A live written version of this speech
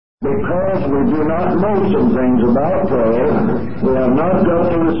Because we do not know some things about prayer, we have not got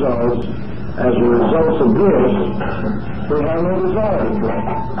the results. As a result of this, we have no desire to pray.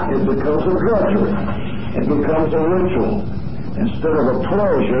 It becomes a drudgery. It becomes a ritual. Instead of a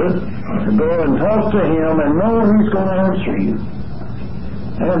pleasure to go and talk to Him and know He's going to answer you.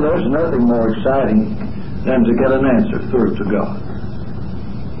 And there's nothing more exciting than to get an answer through to God.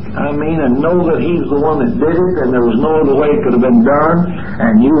 And know that He's the one that did it, and there was no other way it could have been done,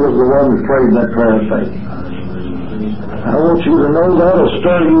 and you was the one that prayed that prayer of faith. I want you to know that will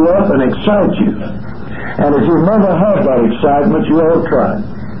stir you up and excite you. And if you never have that excitement, you ought to try it.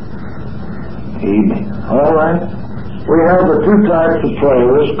 Amen. All right? We have the two types of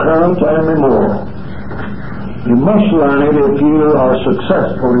prayers, current and memorial. You must learn it if you are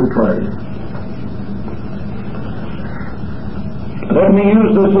successful in praying. Let me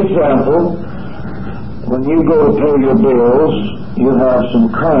use this example. When you go to pay your bills, you have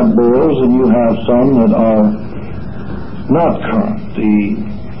some current bills and you have some that are not current.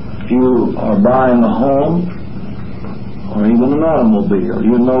 If you are buying a home or even an automobile,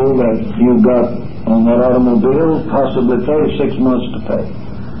 you know that you've got on that automobile possibly 36 months to pay.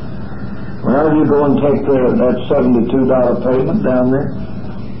 Well, you go and take that $72 payment down there,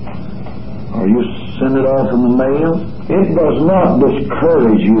 or you send it off in the mail. It does not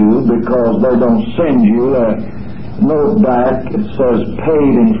discourage you because they don't send you a note back that says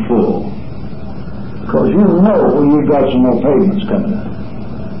paid in full. Because you know you've got some more payments coming up.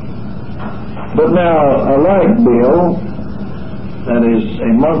 But now, a light bill, that is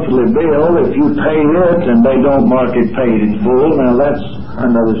a monthly bill, if you pay it and they don't mark it paid in full, now that's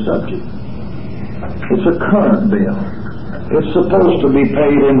another subject. It's a current bill. It's supposed to be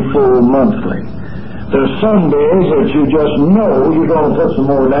paid in full monthly. There's some bills that you just know you're going to put some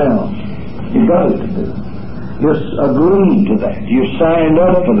more down. You got it to do. You agreed to that. You signed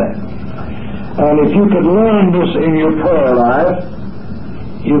up for that. And if you could learn this in your prayer life,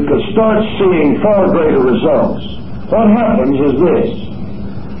 you could start seeing far greater results. What happens is this.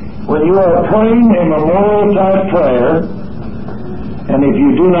 When you are praying a memorial type prayer, and if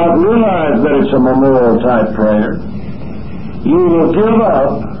you do not realize that it's a memorial type prayer, you will give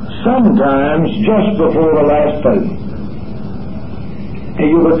up sometimes just before the last payment. And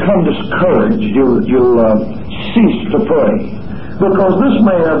you become discouraged. You'll cease to pray. Because this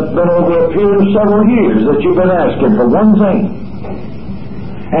may have been over a period of several years that you've been asking for one thing.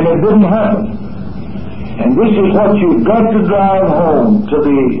 And it didn't happen. And this is what you've got to drive home to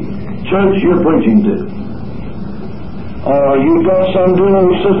the church you're preaching to. Or you've got some dear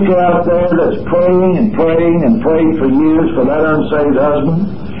old sister out there that's praying and praying and praying for years for that unsaved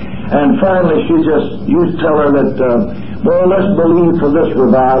husband. And finally you tell her that, well, let's believe for this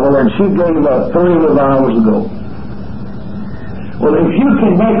revival, and she gave up 3 revivals ago. Well, if you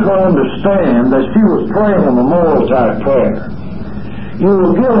can make her understand that she was praying a memorial type prayer, you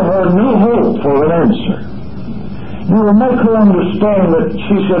will give her new hope for an answer. You will make her understand that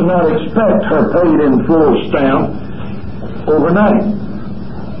she should not expect her paid in full stamp overnight.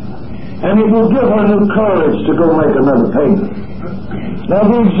 And it will give her new courage to go make another payment. Now,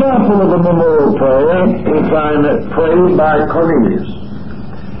 the example of a memorial prayer, we find that prayed by Cornelius.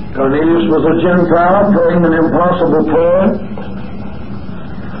 Cornelius was a Gentile praying an impossible prayer.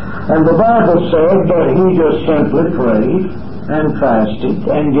 And the Bible said that he just simply prayed and fasted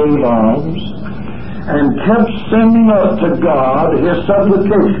and gave alms and kept sending up to God his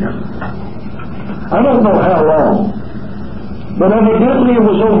supplication. I don't know how long, but evidently it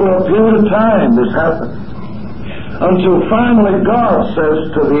was over a period of time this happened. Until finally God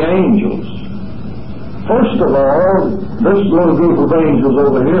says to the angels, first of all, this little group of angels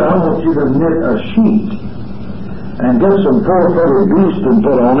over here, I want you to knit a sheet and get some 4-footed beast and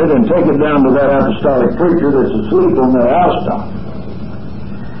put on it and take it down to that apostolic preacher that's asleep on their housetop.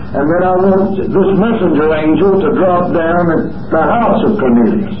 And then I want this messenger angel to drop down at the house of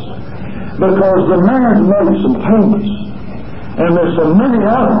Cornelius, because the man made some payments. And there's so many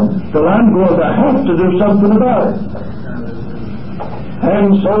of them that I'm going to have to do something about it.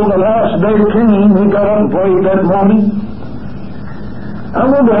 And so the last day came, he got up and prayed that morning. I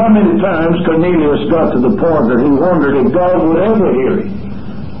wonder how many times Cornelius got to the point that he wondered if God would ever hear him.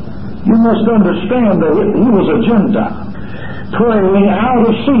 You must understand that he was a Gentile, praying out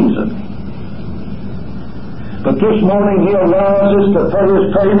of season. But this morning he arises to pay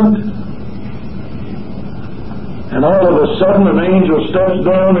his payment. And all of a sudden an angel steps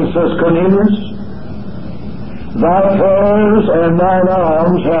down and says, Cornelius, thy prayers and thine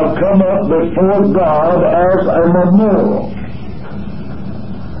alms have come up before God as a memorial.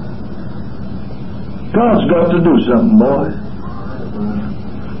 God's got to do something, boy.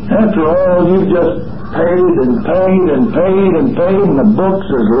 after all, you've just paid and paid and paid and paid, and the books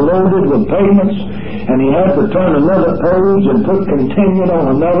is loaded with payments, and he had to turn another page and put continued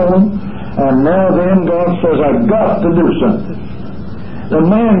on another one, and now then God says, I've got to do something. The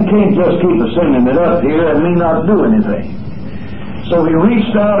man can't just keep sending it up here and me not do anything. So he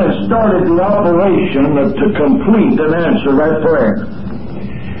reached out and started the operation to complete and answer that prayer.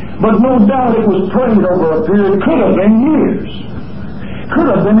 But no doubt it was prayed over a period, could have been years,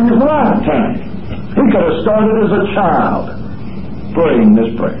 could have been his lifetime. He could have started as a child praying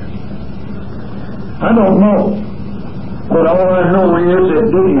this prayer. I don't know. But all I know is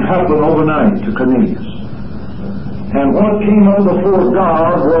it didn't happen overnight to Cornelius. And what came on before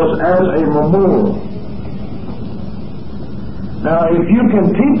God was as a memorial. Now, if you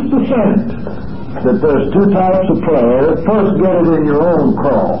can teach the Senate that there's two types of prayer, first get it in your own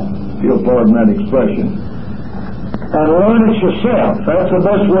crawl, if you'll pardon that expression, and learn it yourself. That's the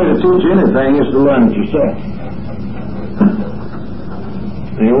best way to teach anything, is to learn it yourself.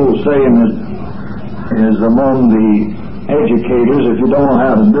 The old saying is among the educators, if you don't know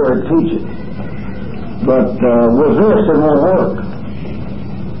how to do it, teach it. But with this, it won't work.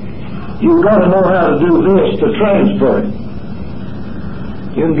 You've got to know how to do this to transfer it.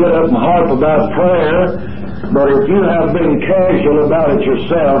 You can get up and harp about prayer, but if you have been casual about it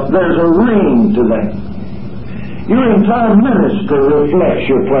yourself, there's a ring to that. Your entire ministry reflects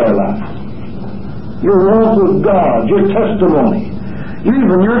your prayer life, your walk with God, your testimony.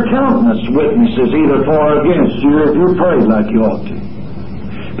 Even your countenance witnesses either for or against you if you prayed like you ought to.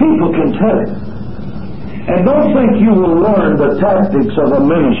 People can tell it. And don't think you will learn the tactics of a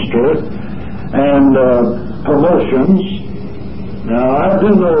minister and promotions. Now, I do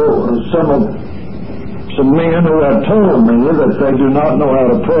know some men who have told me that they do not know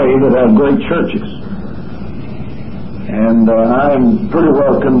how to pray that have great churches. And I'm pretty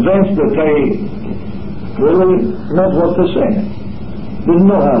well convinced that they really know what they're saying. Didn't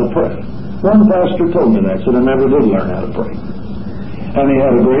know how to pray. One pastor told me that, said I never did learn how to pray. And he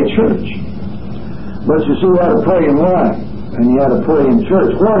had a great church. But you see, he had to pray in life, and he had to pray in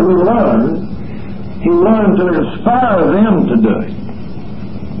church. What he learned to inspire them to do it.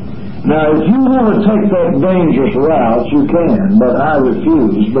 Now, if you want to take that dangerous route, you can, but I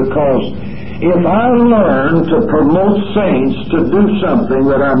refuse, because if I learn to promote saints to do something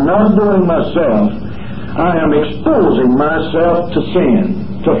that I'm not doing myself, I am exposing myself to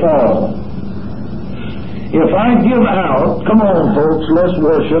sin, to fall. If I give out, come on folks, let's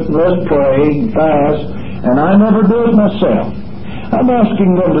worship, let's pray, fast, and I never do it myself. I'm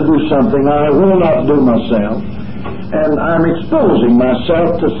asking them to do something I will not do myself, and I'm exposing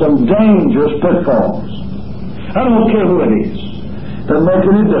myself to some dangerous pitfalls. I don't care who it is. Doesn't make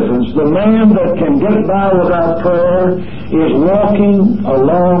any difference. The man that can get by without prayer is walking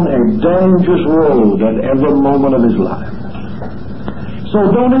along a dangerous road at every moment of his life.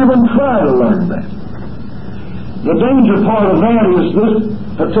 So don't even try to learn that. The danger part of that is this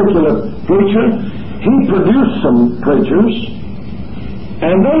particular preacher, he produced some preachers,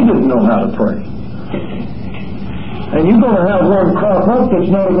 and they didn't know how to pray. And you're going to have one crop up that's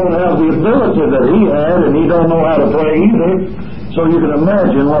not going to have the ability that he had, and he don't know how to pray either, so you can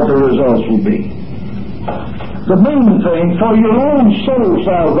imagine what the results will be. The main thing, for your own soul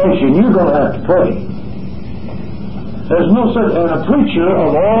salvation, you're going to have to pray. There's no such, and a preacher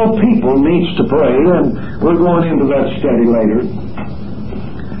of all people needs to pray, and we're going into that study later.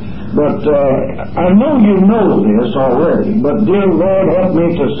 But I know you know this already, but dear Lord, help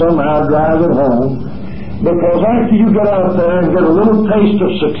me to somehow drive it home, because after you get out there and get a little taste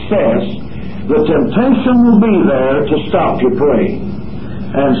of success, the temptation will be there to stop your praying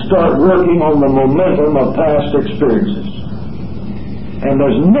and start working on the momentum of past experiences. And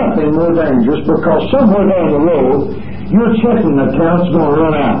there's nothing more dangerous, because somewhere down the road, your checking account's going to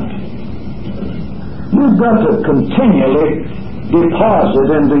run out. You've got to continually deposit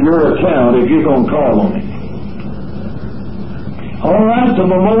into your account if you're going to call on it. All right, the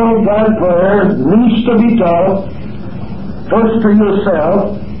memorial God prayer needs to be taught first to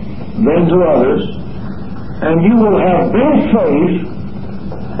yourself, then to others, and you will have built faith,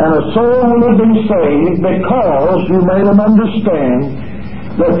 and a soul will have been saved because you made them understand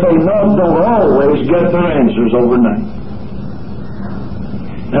that they don't always get their answers overnight.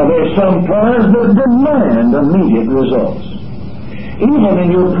 Now, there's some prayers that demand immediate results. Even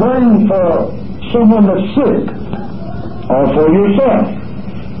when you're praying for someone that's sick, or for yourself,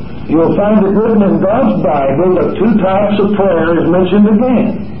 you'll find it written in God's Bible that two types of prayer is mentioned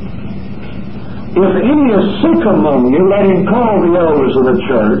again. If any is sick among you, let him call the elders of the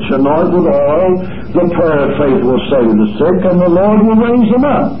church, anoint with oil, the prayer of faith will save the sick, and the Lord will raise them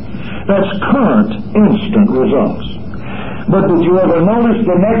up. That's current, instant results. But did you ever notice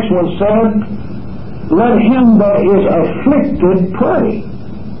the next one said, let him that is afflicted pray.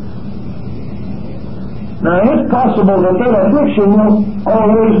 Now, it's possible that affliction won't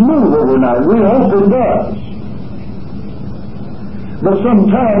always move overnight. We hope it does. But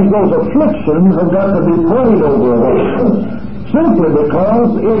sometimes those afflictions have got to be prayed over simply because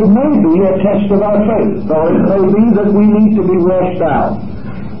it may be a test of our faith, or it may be that we need to be rushed out.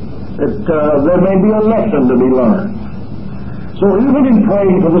 There may be a lesson to be learned. So even in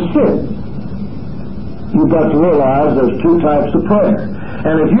praying for the sick, you've got to realize there's two types of prayer.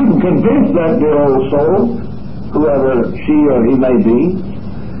 And if you can convince that dear old soul, whoever she or he may be,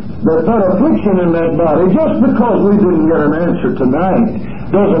 that affliction in that body, just because we didn't get an answer tonight,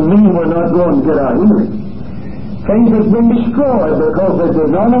 doesn't mean we're not going to get our healing. Faith has been destroyed because they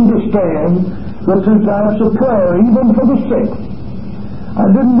did not understand the two types of prayer, even for the sick. I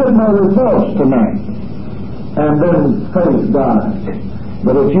didn't get my results tonight, and then faith died.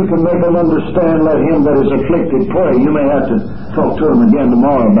 But if you can make them understand, let him that is afflicted pray. You may have to talk to them again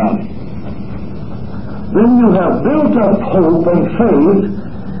tomorrow about it. Then you have built up hope and faith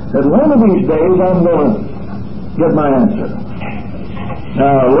that one of these days I'm going to get my answer.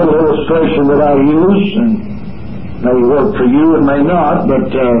 Now, a little illustration that I use, and may work for you and may not,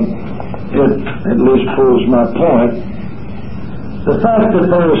 but it at least proves my point. The fact that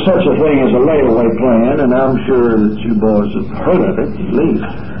there is such a thing as a layaway plan, and I'm sure that you boys have heard of it, at least.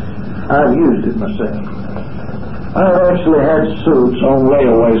 I've used it myself. I've actually had suits on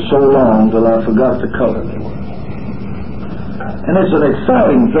layaway so long that I forgot the color they were. And it's an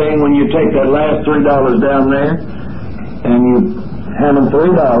exciting thing when you take that last $3 down there, and you hand them $3,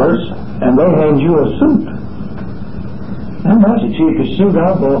 and they hand you a suit. And that's the cheapest suit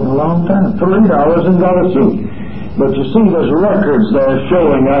I've bought in a long time. $3 and got a suit. But you see, there's records there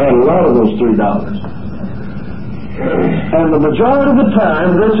showing I had a lot of those $3. And the majority of the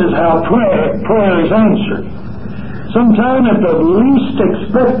time, this is how prayer is answered. Sometime at the least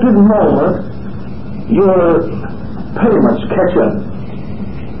expected moment, your payments catch up.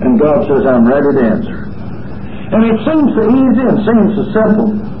 And God says, I'm ready to answer. And it seems so easy and seems so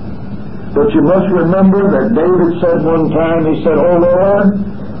simple. But you must remember that David said one time, he said, O Lord,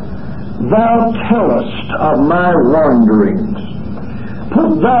 Thou tellest of my wanderings.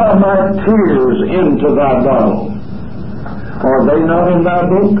 Put Thou my tears into Thy bottle. Are they not in Thy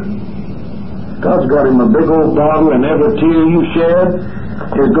book? God's got him a big old bottle, and every tear you shed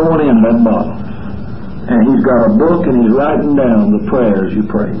is going in that bottle. And He's got a book, and He's writing down the prayers you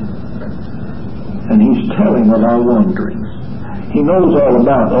pray. And He's telling of our wanderings. He knows all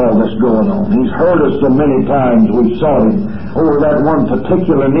about all this going on. He's heard us so many times we've sought Him over that one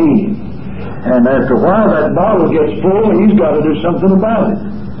particular need. And after a while that bottle gets full and He's got to do something about it.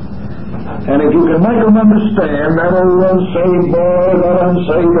 And if you can make them understand, that old unsaved boy, that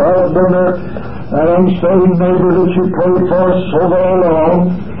unsaved husband, or that unsaved neighbor that you prayed for so very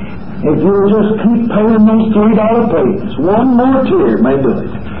long, if you'll just keep paying those $3 payments, one more tear may do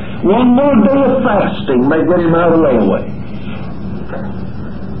it. One more day of fasting may get him out of layaway.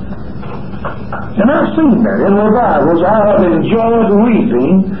 And I've seen that in revivals. I have enjoyed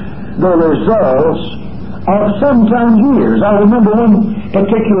reaping the results of sometimes years. I remember one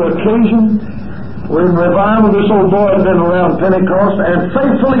particular occasion when revival, this old boy had been around Pentecost and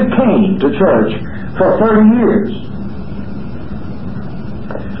faithfully came to church for 30 years.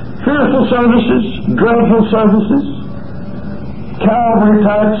 Fearful services, dreadful services, Calvary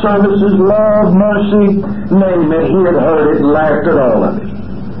type services, love, mercy, name it. He had heard it and laughed at all of it.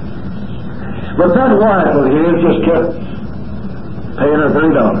 But that wife of his just kept paying her $3.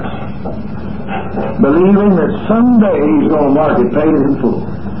 Believing that someday he's going to market paid in full.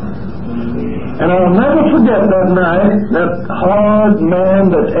 And I'll never forget that night, that hard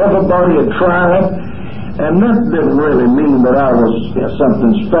man that everybody had tried. And that didn't really mean that I was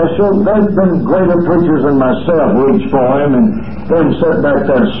something special. There's been greater preachers than myself reach for him and then sit back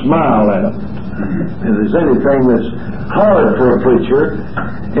there and smile at him. If there's anything that's hard for a preacher,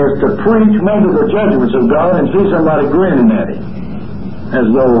 is to preach maybe the judgments of God and see somebody grinning at him. As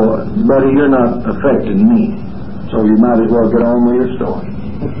though, buddy, you're not affecting me, so you might as well get on with your story.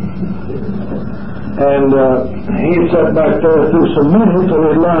 And he sat back there through some minutes till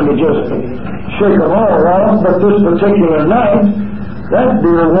he'd learned to just shake them all off. But this particular night, that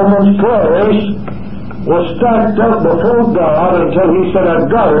dear woman's prayers was stacked up before God until he said, I've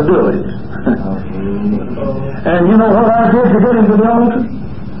got to do it. And you know what I did to get him to the altar?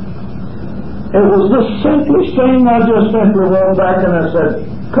 It was the simplest thing. I just simply went back and I said,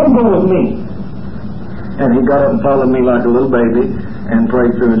 come go with me. And he got up and followed me like a little baby. and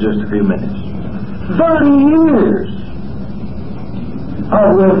pray through in just a few minutes. 30 years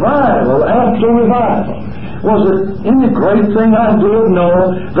of revival after revival. Was it any great thing I did?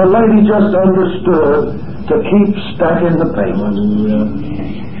 No. The lady just understood to keep stacking the payments.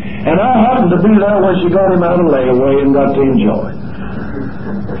 And I happened to be there when she got him out of layaway and got to enjoy it.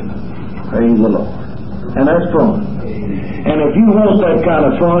 Praise the Lord. And that's fun. And if you want that kind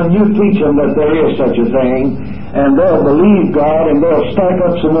of fun, you teach them that there is such a thing, and they'll believe God, and they'll stack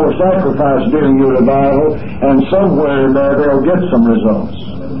up some more sacrifice during your revival, and somewhere in there they'll get some results.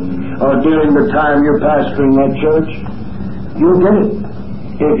 Or during the time you're pastoring that church, you'll get it.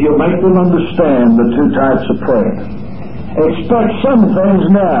 If you make them understand the two types of prayer. Expect some things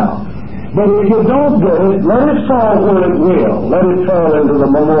now. But if you don't get it, let it fall where it will. Let it fall into the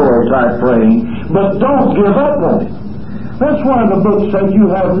memorial type praying. But don't give up on it. That's why the book said you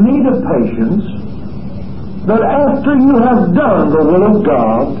have need of patience, that after you have done the will of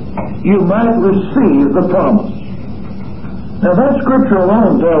God, you might receive the promise. Now that scripture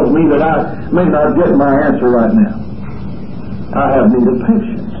alone tells me that I may not get my answer right now. I have need of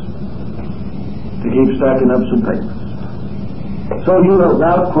patience to keep stacking up some payments. So you,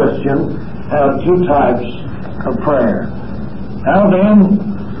 without question, have two types of prayer. Now then,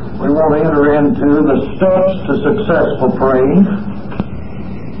 we want to enter into the steps to successful praying.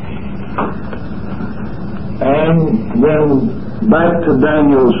 And then back to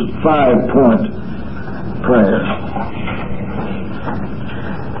Daniel's 5-point prayer.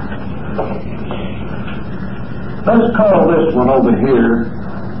 Let's call this one over here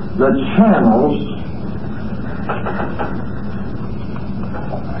the channels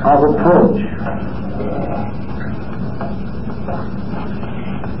of approach.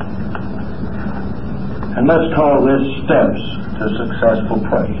 And let's call this steps to successful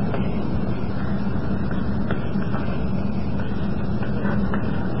praying.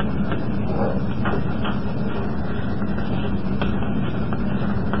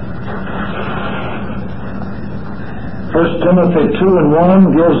 First Timothy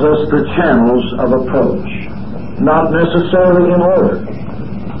 2:1 gives us the channels of approach, not necessarily in order.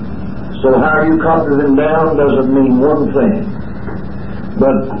 So how you copy them down doesn't mean one thing.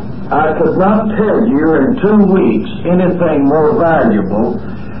 But I could not tell you in 2 weeks anything more valuable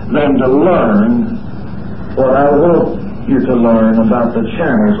than to learn what I want you to learn about the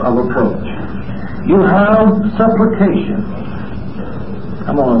channels of approach. You have supplication.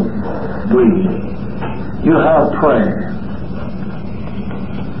 Come on, breathe. You have prayer.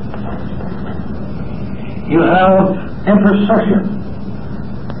 You have intercession.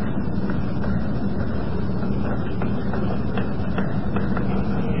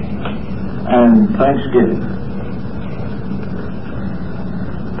 And thanksgiving.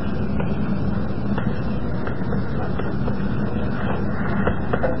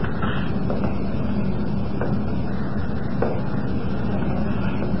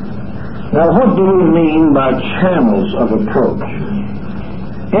 Now, what do we mean by channels of approach?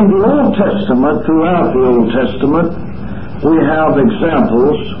 In the Old Testament, throughout the Old Testament, we have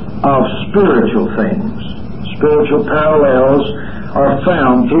examples of spiritual things. Spiritual parallels are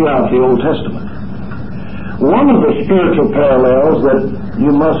found throughout the Old Testament. One of the spiritual parallels that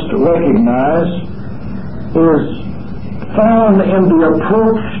you must recognize is found in the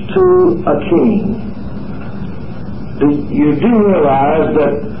approach to a king. You do realize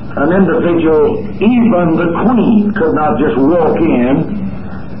that an individual, even the queen, could not just walk in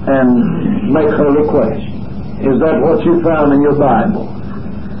and make her request. Is that what you found in your Bible?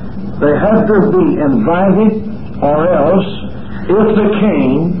 They had to be invited, or else, if the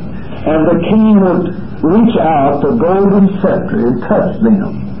king, and the king would reach out the golden scepter and touch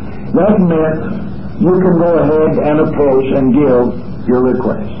them, that meant you can go ahead and approach and give your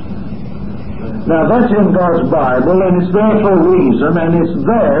request. Now that's in God's Bible, and it's there for a reason, and it's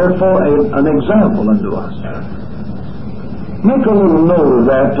there for an example unto us. Make a little note of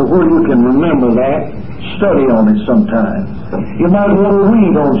that to where you can remember that. Study on it sometime. You might want to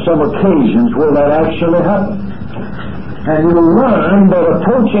read on some occasions where that actually happened. And you'll learn that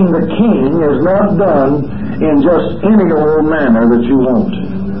approaching the king is not done in just any old manner that you want to.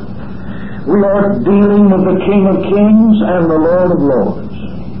 We are dealing with the King of Kings and the Lord of Lords.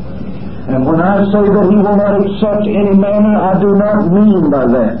 And when I say that He will not accept any manner, I do not mean by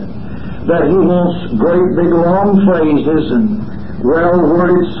that He wants great big long phrases and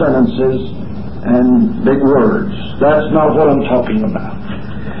well-worded sentences and big words. That's not what I'm talking about.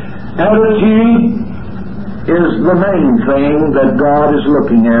 Attitude is the main thing that God is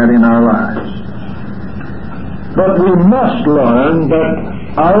looking at in our lives. But we must learn that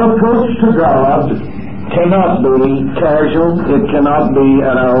our approach to God cannot be casual. It cannot be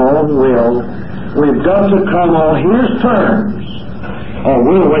at our own will. We've got to come on His terms, or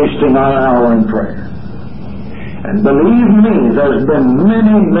we're wasting our hour in prayer. And believe me, there's been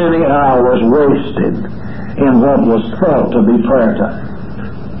many, many hours wasted in what was thought to be prayer time,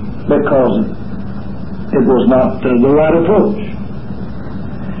 because it was not the right approach.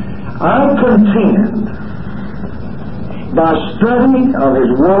 I contend, by study of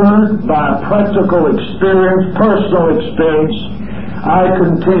His Word, by practical experience, personal experience, I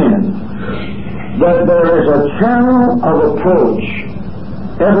contend that there is a channel of approach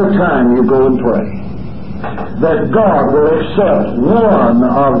every time you go and pray, that God will accept one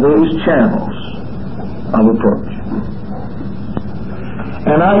of these channels of approach.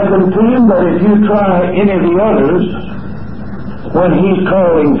 And I contend that if you try any of the others, when He's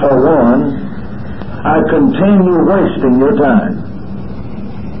calling for one, I contend you're wasting your time.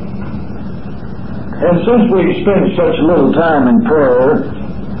 And since we spend such little time in prayer,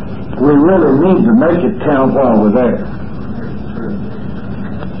 we really need to make it count while we're there.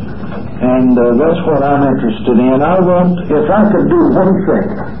 And that's what I'm interested in. I want, if I could do one thing,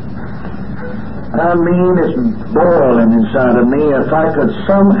 I mean it's boiling inside of me, if I could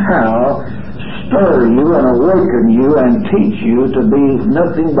somehow stir you and awaken you and teach you to be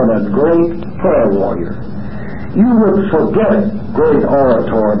nothing but a great prayer warrior. You would forget great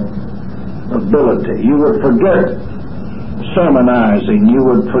oratory ability. You would forget sermonizing. You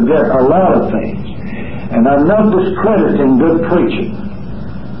would forget a lot of things. And I'm not discrediting good preaching.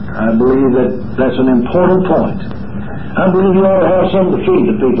 I believe that that's an important point. I believe you ought to have something to feed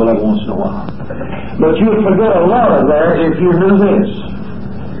the people every once in a while. But you'd forget a lot of that if you knew this.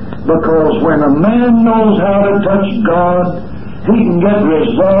 Because when a man knows how to touch God, he can get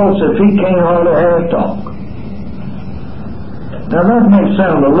results if he can't hardly have talk. Now that may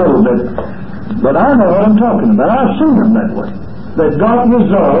sound a little bit, but I know what I'm talking about. I've seen them that way. That got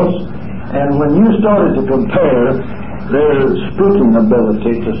results, and when you started to compare their speaking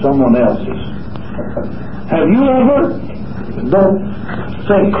ability to someone else's. Have you ever, don't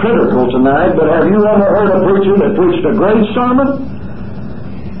think critical tonight, but have you ever heard a preacher that preached a great sermon,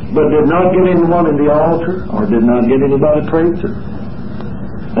 but did not get anyone in the altar, or did not get anybody prayed to?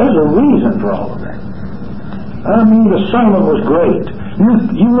 There's a reason for all of that. I mean, the sermon was great.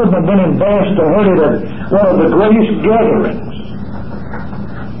 You wouldn't have been embarrassed to heard it at one of the greatest gatherings.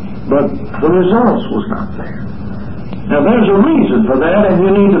 But the results was not there. Now there's a reason for that, and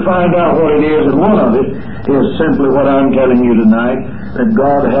you need to find out what it is, and one of it is simply what I'm telling you tonight, that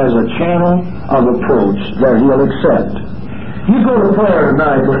God has a channel of approach that He'll accept. You go to prayer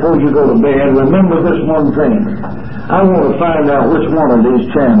tonight before you go to bed, remember this one thing. I want to find out which one of these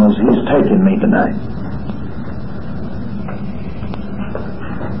channels He's taking me tonight.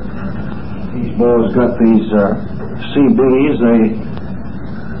 These boys got these CBs.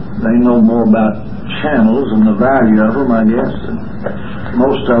 They know more about channels and the value of them, I guess, than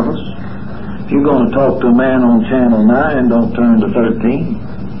most of us. If you're going to talk to a man on channel 9, don't turn to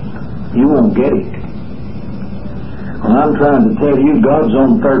 13. You won't get it. Well, I'm trying to tell you, God's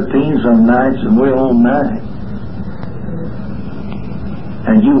on 13 some nights and we're on 9.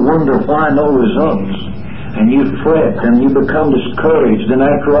 And you wonder why no results. And you fret and you become discouraged, and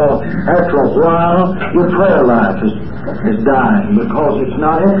after a while your prayer life is dying because it's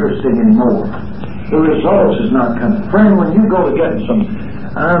not interesting anymore. The results is not coming. Friend, when you go to get some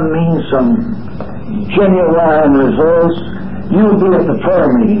genuine results, you'll be at the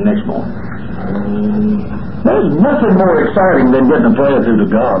prayer meeting next morning. There's nothing more exciting than getting a prayer through to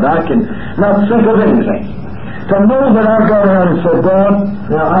God. I can not think of anything. To know that I've gone out and said, God,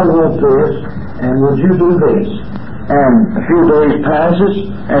 now I want this, and would you do this? And a few days passes,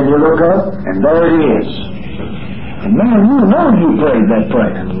 and you look up, and there it is. And man, you know you prayed that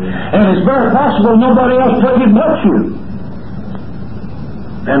prayer. And it's very possible nobody else prayed it but you.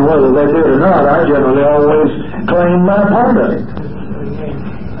 And whether they did or not, I generally always claim my part of it.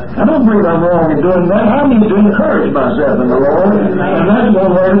 I don't believe I'm wrong in doing that. I need to encourage myself in the Lord. And that's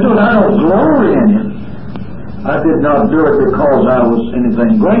one way to do it. I don't glory in it. I did not do it because I was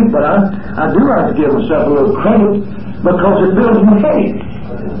anything great, but I do like to give myself a little credit because it builds my faith.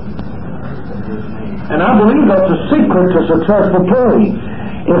 And I believe that's a secret to successful praying.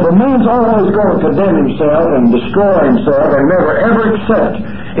 If a man's always going to condemn himself and destroy himself and never ever accept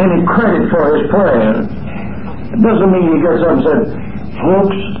any credit for his prayer, it doesn't mean he gets up and says,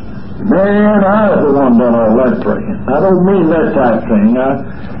 folks, man, I was the one done all that praying. I don't mean that type thing. I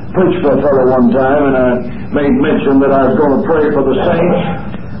preached for a fellow one time, and I made mention that I was going to pray for the saints,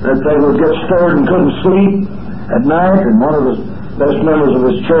 that they would get stirred and couldn't sleep at night, and one of the best members of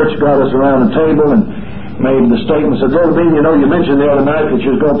his church got us around the table, and made the statement, said, Brother Bean, you know, you mentioned the other night that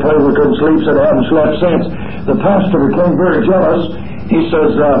you was going to pray, we couldn't sleep, said I haven't slept since. The pastor became very jealous. He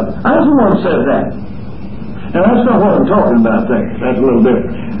says, I was the one who said that. Now, that's not what I'm talking about there. That's a little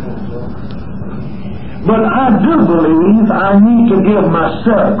different. But I do believe I need to give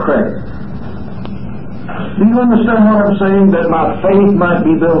myself credit. Do you understand what I'm saying? That my faith might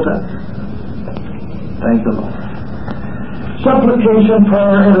be built up. Thank the Lord. Supplication,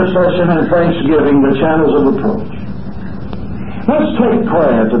 prayer, intercession, and thanksgiving, the channels of approach. Let's take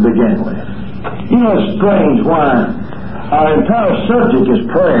prayer to begin with. You know, it's strange why our entire subject is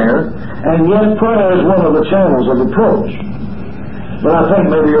prayer, and yet prayer is one of the channels of approach. But I think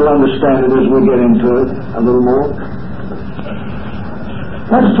maybe you'll understand it as we get into it a little more.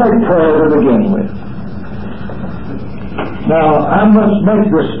 Let's take prayer to begin with. Now, I must make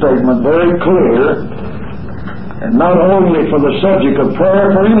this statement very clear, and not only for the subject of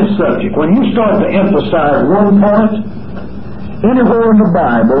prayer, for any subject. When you start to emphasize one point, anywhere in the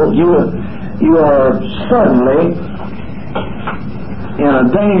Bible, you are suddenly in a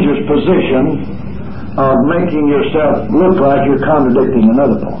dangerous position of making yourself look like you're contradicting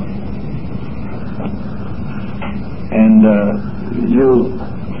another point. And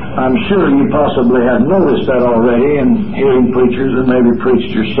I'm sure you possibly have noticed that already in hearing preachers and maybe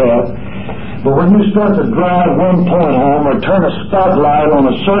preached yourself. But when you start to drive one point home or turn a spotlight on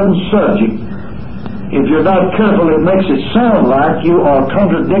a certain subject, if you're not careful, it makes it sound like you are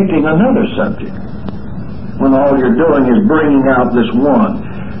contradicting another subject, when all you're doing is bringing out this one.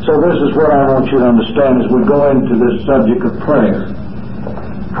 So this is what I want you to understand as we go into this subject of prayer.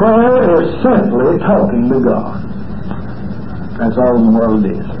 Prayer is simply talking to God. That's all in the world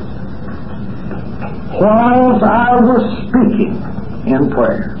it is. Whilst I was speaking in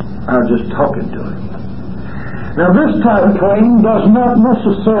prayer, I was just talking to Him. Now this type of praying does not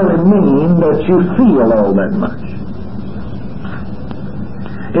necessarily mean that you feel all that much.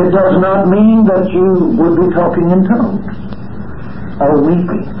 It does not mean that you would be talking in tongues or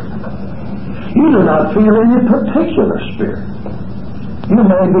weeping. You do not feel any particular spirit. You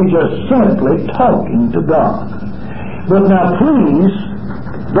may be just simply talking to God. But now please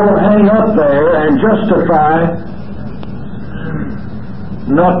don't hang up there and justify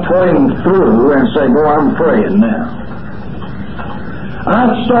not praying through and say, well, I'm praying now.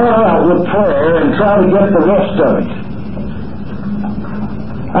 I'd start out with prayer and try to get the rest of it.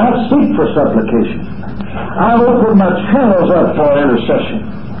 I'd seek for supplication. I open my channels up for intercession.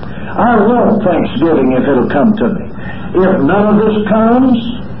 I want thanksgiving if it'll come to me. If none of this comes,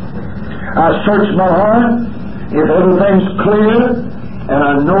 I search my heart. If everything's clear and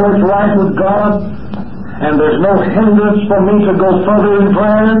I know it's right with God, and there's no hindrance for me to go further in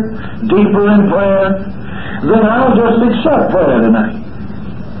prayer, deeper in prayer, then I'll just accept prayer tonight.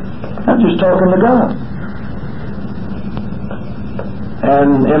 I'm just talking to God.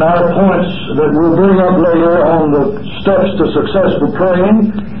 And in our points that we'll bring up later on the steps to successful praying,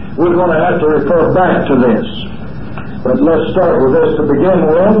 we're going to have to refer back to this. But let's start with this to begin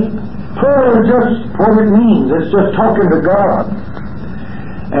with. Prayer is just what it means. It's just talking to God.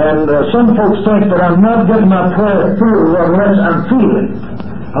 And some folks think that I'm not getting my prayer through unless I'm feeling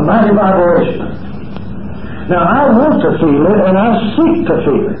a mighty vibration. Now, I want to feel it, and I seek to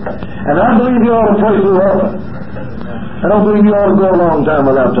feel it. And I believe you ought to pray through often. I don't believe you ought to go a long time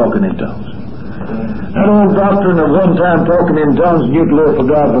without talking in tongues. That old doctrine of one time talking in tongues and you can live for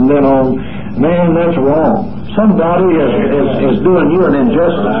God from then on, man, that's wrong. Somebody is doing you an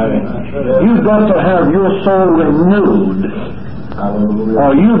injustice. You've got to have your soul renewed.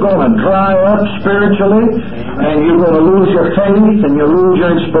 Or you're going to dry up spiritually, and you're going to lose your faith, and you'll lose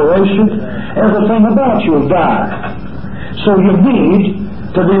your inspiration. Everything about you will die. So you need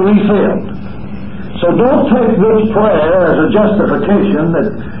to be refilled. So don't take this prayer as a justification that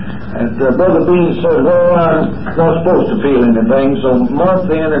Brother Bean said, well, I'm not supposed to feel anything, so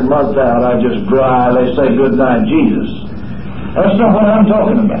month in and month out I just dry. They say, good night, Jesus. That's not what I'm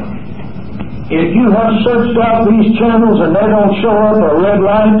talking about. If you have searched out these channels and they don't show up a red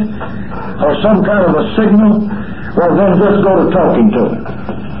light or some kind of a signal, well, then just go to talking to it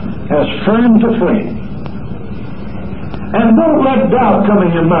as friend to friend. And don't let doubt come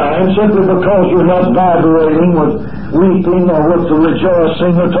in your mind simply because you're not vibrating with weeping or with the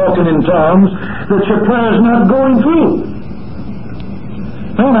rejoicing or talking in tongues that your prayer is not going through.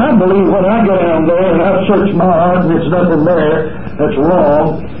 And I believe when I get down there and I've searched my heart and it's nothing there that's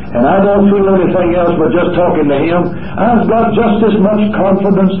wrong, and I don't feel anything else but just talking to Him, I've got just as much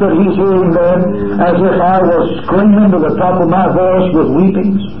confidence that He's hearing them as if I was screaming to the top of my voice with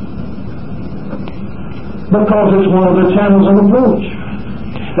weepings. Because it's one of the channels of approach.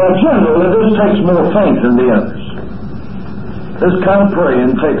 Now, generally, this takes more faith than the others. This kind of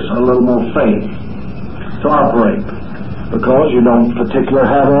praying takes a little more faith to operate, because you don't particularly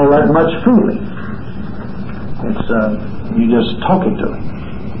have all that much feeling. It's you just talking to Him.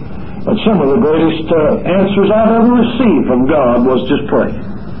 But some of the greatest answers I've ever received from God was just pray.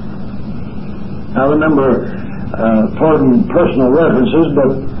 I remember, pardon personal references,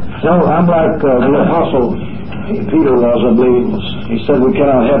 but I'm like the Apostle Peter was, I believe. He said we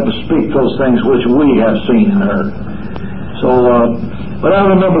cannot help but speak those things which we have seen and heard. So, but I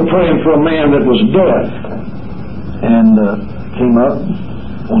remember praying for a man that was deaf, and came up,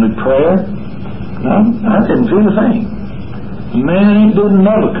 wanted prayer. No, I didn't feel a thing. Man, it didn't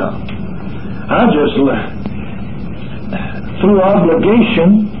never come. I just, through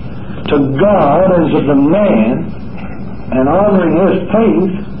obligation to God as the man and honoring His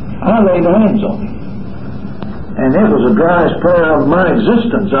faith, I laid hands on him. And it was the driest prayer of my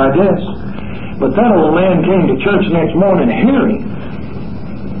existence, I guess. But that old man came to church next morning hearing.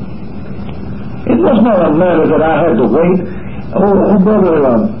 It was not a matter that I had to wait.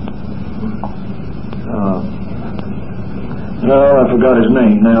 Brother, I forgot his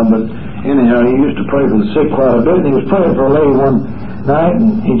name now, but anyhow, he used to pray for the sick quite a bit, and he was praying for a lady one night,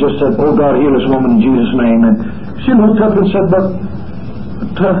 and he just said, "Oh God, heal this woman in Jesus' name." And she looked up and said, "But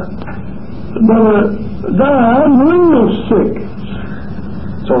Brother, I'm real sick."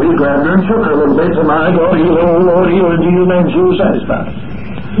 So he grabbed her and shook her a little bit, and "My God, heal her, oh Lord, heal her in Jesus' name." She was satisfied.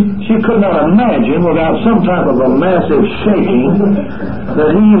 She could not imagine, without some type of a massive shaking, that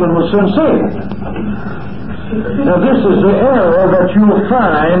he even was sincere. Now, this is the error that you will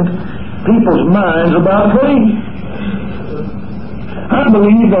find people's minds about faith. I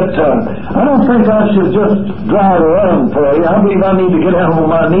believe that I don't think I should just drive around and pray. I believe I need to get down on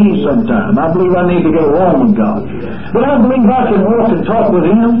my knees sometime. I believe I need to get along with God. But I believe I can walk and talk with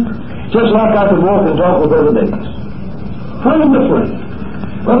Him just like I can walk and talk with Brother Davis. Friend to friend.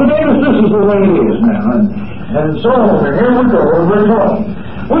 Brother Davis, this is the way it is now. And so on. And here we go. We're talking.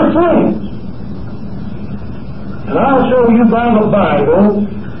 We're friends. And I'll show you by the Bible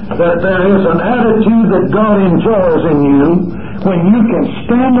that there is an attitude that God enjoys in you when you can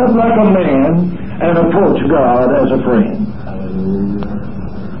stand up like a man and approach God as a friend.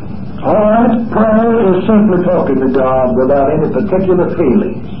 All right, prayer is simply talking to God without any particular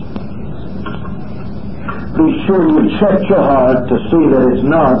feelings. Be sure you check your heart to see that it's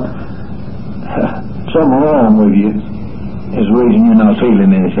not something wrong with you is the reason you're not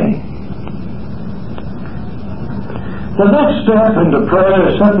feeling anything. The next step into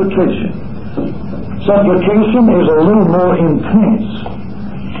prayer is supplication. Supplication is a little more intense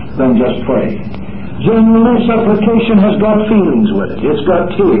than just prayer. Generally, supplication has got feelings with it. It's got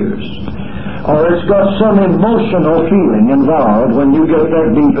tears. Or it's got some emotional feeling involved when you get that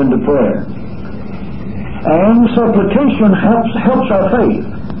deep into prayer. And supplication helps our faith.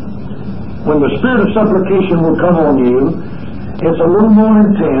 When the spirit of supplication will come on you, it's a little more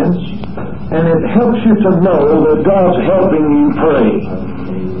intense, and it helps you to know that God's helping you pray.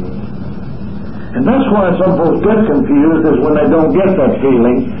 And that's why some folks get confused, is when they don't get that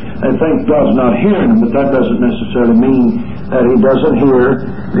feeling, they think God's not hearing them, but that doesn't necessarily mean that He doesn't hear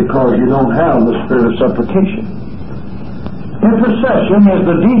because you don't have the spirit of supplication. Intercession is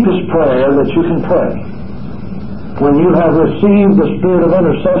the deepest prayer that you can pray. When you have received the spirit of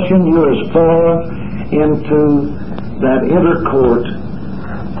intercession, you're as far into that inner court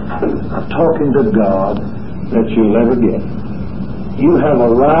of talking to God that you'll ever get. You have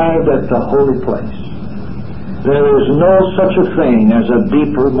arrived at the holy place. There is no such a thing as a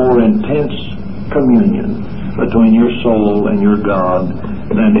deeper, more intense communion between your soul and your God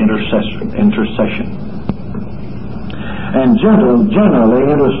than intercession. And generally,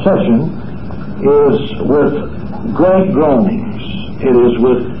 intercession is with great groanings. It is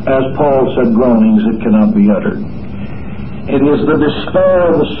with, as Paul said, groanings that cannot be uttered. It is the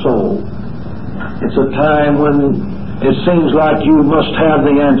despair of the soul. It's a time when it seems like you must have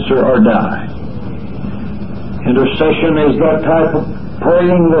the answer or die. Intercession is that type of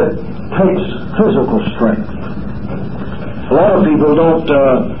praying that takes physical strength. A lot of people don't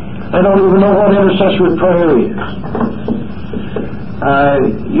even know what intercessory prayer is. I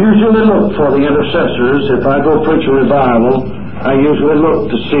usually look for the intercessors. If I go preach a revival, I usually look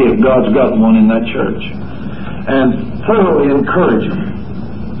to see if God's got one in that church and thoroughly encourage them,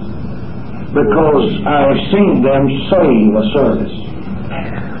 because I have seen them save a service.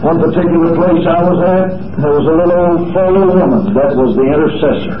 One particular place I was at, there was a little old frail woman that was the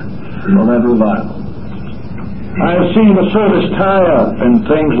intercessor for that revival. I have seen the service tie up and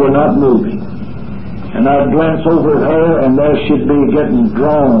things were not moving. and I'd glance over at her, and there she'd be getting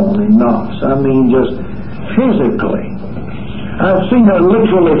drawn in knots. I mean, just physically. I've seen her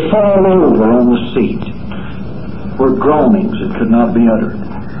literally fall over on the seat with groanings that could not be uttered.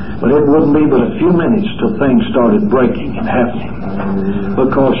 But it wouldn't be but a few minutes till things started breaking and happening,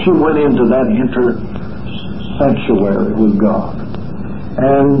 because she went into that sanctuary with God.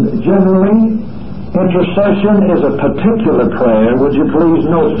 And generally, intercession is a particular prayer. Would you please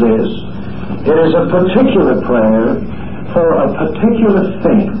note this? It is a particular prayer for a particular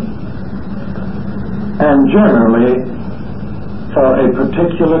thing, and generally for a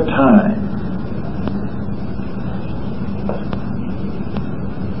particular time.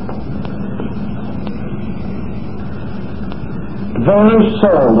 Very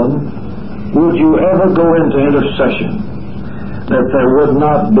seldom would you ever go into intercession that there would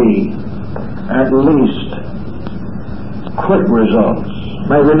not be at least quick results.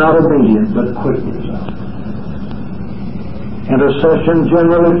 Maybe not immediate, but quick results. Intercession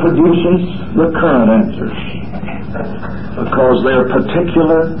generally produces recurrent answers because they're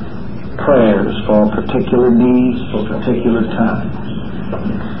particular prayers for particular needs, for particular times.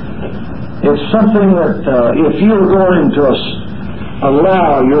 It's something that if you're going to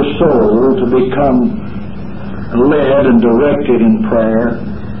allow your soul to become led and directed in prayer,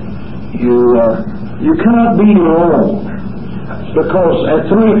 you cannot be your own, because at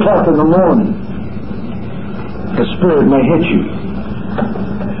 3 o'clock in the morning the Spirit may hit you.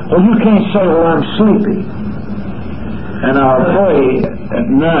 Well, you can't say, well, I'm sleepy and I'll pray at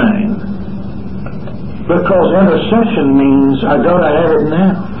 9, because intercession means I gotta have it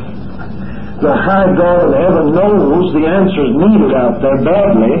now. The high God of heaven knows the answer's needed out there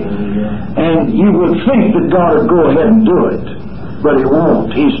badly, and you would think that God would go ahead and do it, but He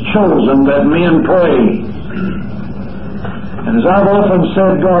won't. He's chosen that men pray. And as I've often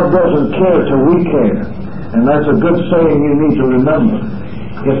said, God doesn't care till we care, and that's a good saying you need to remember.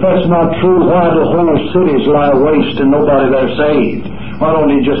 If that's not true, why do whole cities lie waste and nobody there saved? Why don't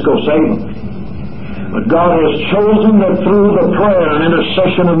He just go save them? But God has chosen that through the prayer and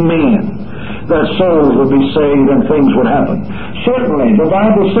intercession of men, that souls would be saved and things would happen. Certainly, the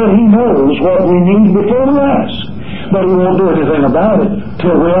Bible said He knows what we need before we ask, but He won't do anything about it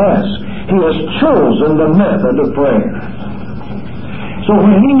till we ask. He has chosen the method of prayer. So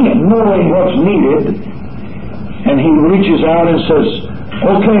when He, knowing what's needed, and He reaches out and says,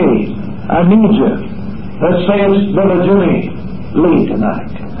 okay, I need you. Let's say it's Brother Jimmy Lee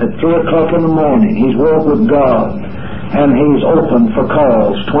tonight at 3 o'clock in the morning. He's walked with God, and he's open for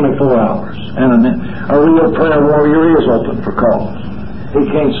calls 24 hours. And a real prayer warrior is open for calls. He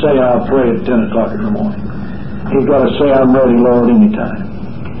can't say, I'll pray at 10 o'clock in the morning. He's got to say, I'm ready, Lord, anytime.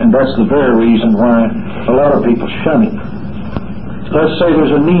 And that's the very reason why a lot of people shun Him. Let's say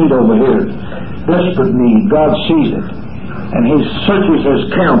there's a need over here, desperate need. God sees it, and He searches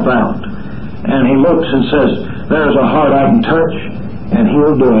His camp out, and He looks and says, there's a heart I can touch, and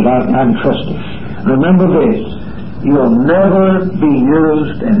He'll do it. I can trust Him. Remember this, you'll never be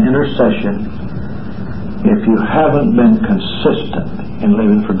used in intercession if you haven't been consistent in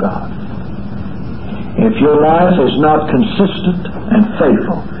living for God. If your life is not consistent and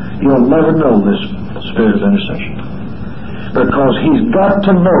faithful, you'll never know this spirit of intercession, because He's got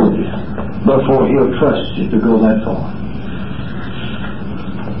to know you before He'll trust you to go that far.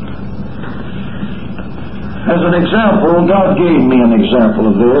 As an example, God gave me an example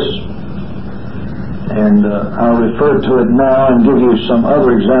of this, and I'll refer to it now and give you some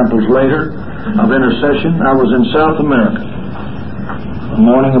other examples later of intercession. I was in South America. The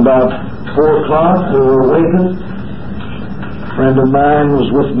morning about 4 o'clock, we were awakened. A friend of mine was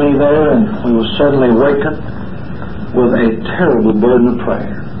with me there, and we were suddenly awakened with a terrible burden of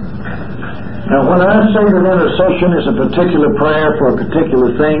prayer. Now, when I say that intercession is a particular prayer for a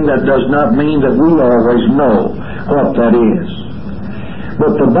particular thing, that does not mean that we always know what that is.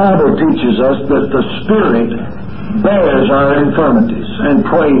 But the Bible teaches us that the Spirit bears our infirmities and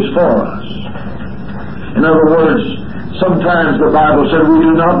prays for us. In other words, sometimes the Bible said we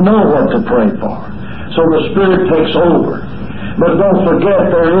do not know what to pray for. So the Spirit takes over. But don't forget,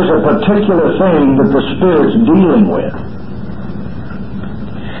 there is a particular thing that the Spirit's dealing with.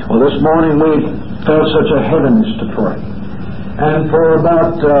 Well, this morning we felt such a heaviness to pray. And for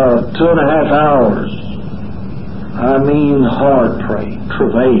about 2.5 hours, I mean hard praying,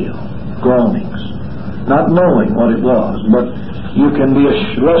 travail, groanings, not knowing what it was, but you can be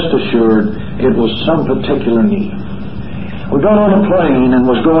rest assured it was some particular need. We got on a plane and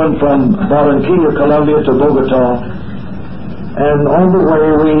was going from Barranquilla, Colombia to Bogota, and on the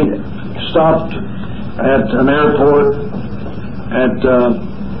way we stopped at an airport at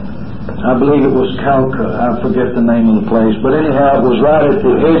I believe it was Calca. I forget the name of the place. But anyhow, it was right at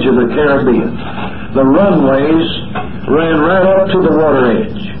the edge of the Caribbean. The runways ran right up to the water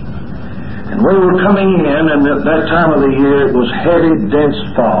edge. And we were coming in, and at that time of the year, it was heavy, dense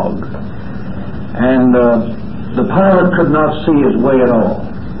fog. And the pilot could not see his way at all.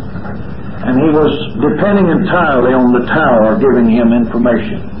 And he was depending entirely on the tower giving him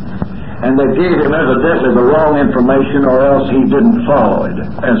information. And they gave him evidently the wrong information, or else he didn't follow it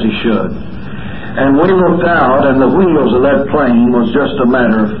as he should. And we looked out, and the wheels of that plane was just a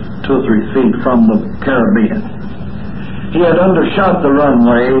matter of 2 or 3 feet from the Caribbean. He had undershot the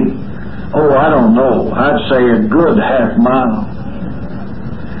runway, I don't know, I'd say a good half mile.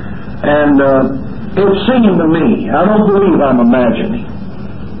 And it seemed to me, I don't believe I'm imagining,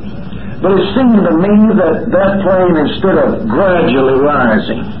 but it seemed to me that that plane, instead of gradually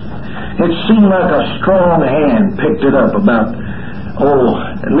rising, it seemed like a strong hand picked it up about,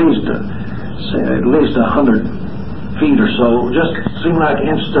 at least 100 feet or so. Just seemed like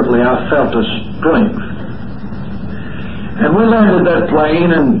instantly I felt a strength. And we landed that plane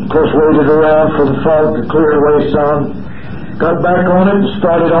and, of course, waited around for the fog to clear away some. Got back on it and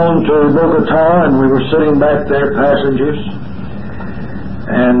started on to Bogota, and we were sitting back there, passengers.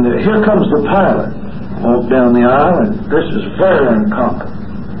 And here comes the pilot. Walked down the aisle, and this is very uncommon.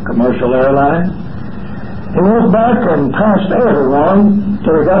 Commercial airline. He went back and passed everyone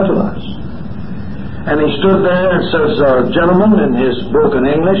till he got to us. And he stood there and says, gentlemen, in his broken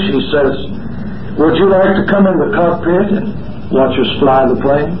English, he says, would you like to come in the cockpit and watch us fly the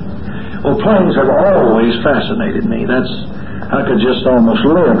plane? Well, planes have always fascinated me. I could just almost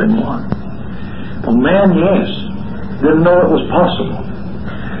live in one. Well, man, yes. Didn't know it was possible.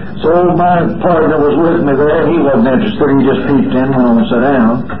 So my partner was with me there. He wasn't interested. He just peeped in, went on and sat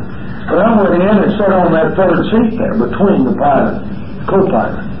down. But I went in and sat on that third seat there between the pilot and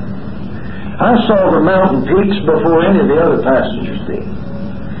co-pilot. I saw the mountain peaks before any of the other passengers did.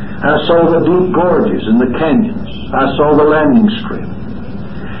 I saw the deep gorges and the canyons. I saw the landing strip.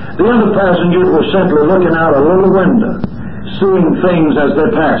 The other passengers were simply looking out a little window, seeing things as they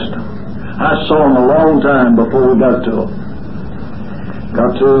passed them. I saw them a long time before we got to them.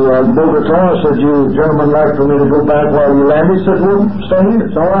 Got to Bogota. I said, you gentlemen like for me to go back while you land? He said, well, stay here.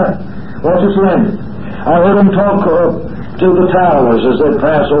 It's all right. Watch us land. I heard them talk to the towers as they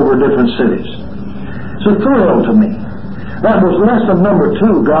pass over different cities. It's a thrill to me. That was lesson number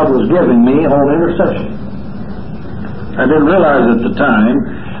 2 God was giving me on intercession. I didn't realize it at the time,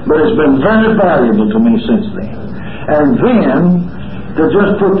 but it's been very valuable to me since then. And then, to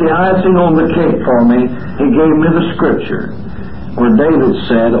just put the icing on the cake for me, he gave me the scripture where David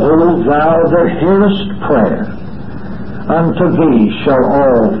said, O thou that hearest prayer, unto thee shall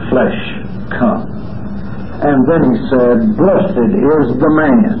all flesh come. And then he said, blessed is the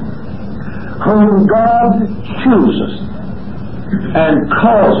man whom God chooseth and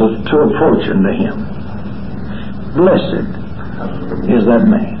causeth to approach unto him. Blessed is that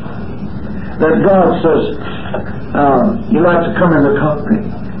man. That God says, you like to come in the cockpit?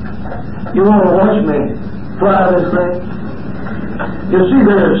 You want to watch me fly this thing? You see,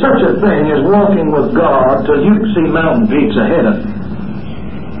 there is such a thing as walking with God till you can see mountain peaks ahead of you.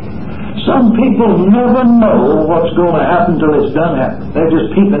 Some people never know what's going to happen till it's done happening. They're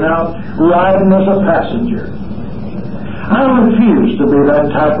just keeping out, riding as a passenger. I refuse to be that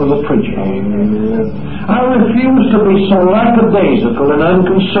type of a preacher. I refuse to be so lackadaisical and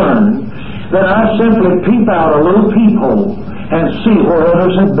unconcerned that I simply peep out a little peephole and see where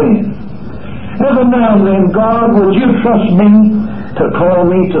others have been. Every now and then, God, would you trust me to call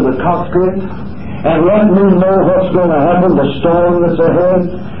me to the cockpit and let me know what's going to happen, the storm that's ahead,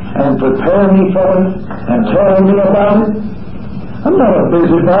 and prepare me for it and tell me about it? I'm not a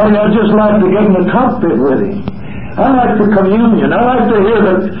busybody. I just like to get in the cockpit with him. I like the communion. I like to hear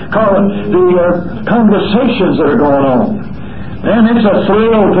the conversations that are going on. And it's a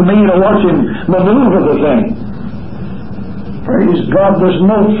thrill to me to watch him maneuver the thing. Praise God, there's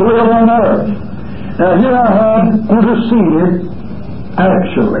no thrill on earth. Now here I have interceded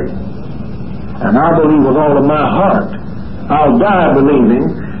actually, and I believe with all of my heart, I'll die believing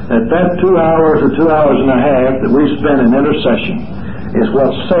that 2 hours or 2 hours and a half that we spent in intercession is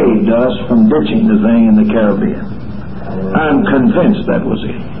what saved us from ditching the thing in the Caribbean. I'm convinced that was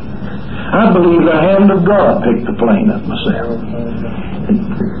it. I believe the hand of God picked the plane up myself.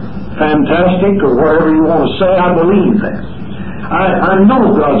 Fantastic, or whatever you want to say, I believe that. I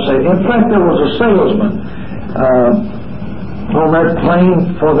know God said. In fact, there was a salesman on that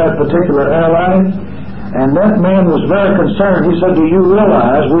plane for that particular airline, and that man was very concerned. He said, do you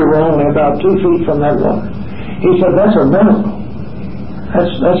realize we were only about 2 feet from that water? He said, that's a miracle.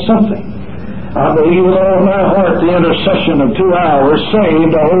 That's something. I believe with all my heart the intercession of 2 hours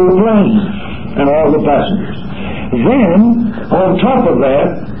saved the whole plane and all the passengers. Then, on top of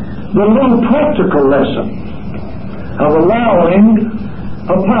that, the little practical lesson of allowing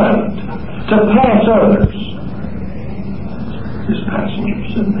a pilot to pass others. This passenger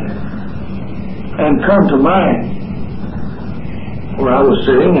sitting there. And come to where I was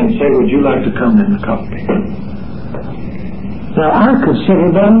sitting and say, would you like to come in the cockpit? Now, I consider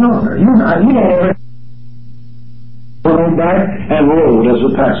that an honor. You know, went back and rode as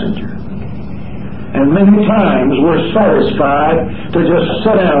a passenger. And many times we're satisfied to just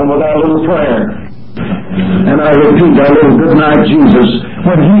sit down with our little prayer. And I repeat our little good night Jesus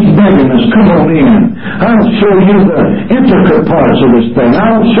when He's begging us, come on in. I'll show you the intricate parts of this thing.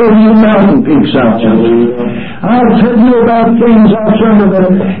 I'll show you mountain peaks out there. I'll tell you about things out there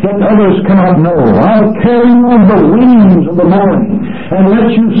that others cannot know. I'll carry you on the wings of the morning and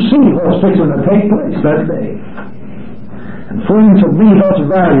let you see what's fixing to take place that day. And friend, to me, that's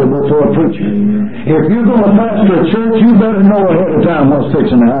valuable for a preacher. If you're going to pastor a church, you better know ahead of time what's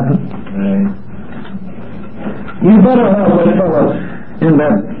fixing to happen. Right. You better have that fellow in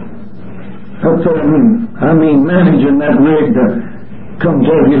that, managing that rig to come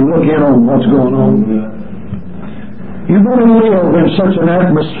tell you, look in on what's going on. You better live in such an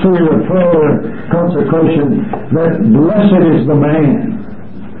atmosphere of prayer, consecration, that blessed is the man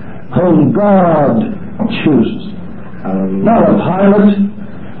whom God chooses. Not a pilot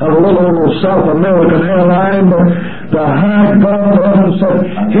of a little South American airline, but the high God of heaven said,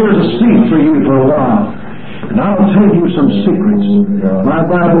 here's a seat for you for a while. And I'll tell you some secrets. My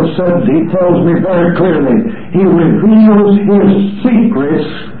Bible says, He tells me very clearly, He reveals His secrets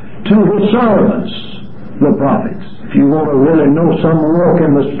to His servants, the prophets. If you want to really know someone, walk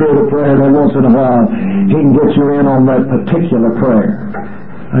in the spirit of prayer every once in a while, He can get you in on that particular prayer.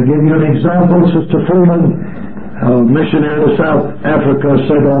 I'll give you an example. Sister Freeman, a missionary to South Africa,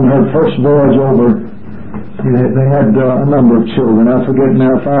 said on her first voyage over, they had a number of children. I forget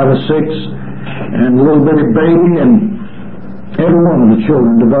now, 5 or 6. And a little bitty baby, and every one of the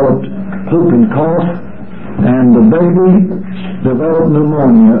children developed whooping cough, and the baby developed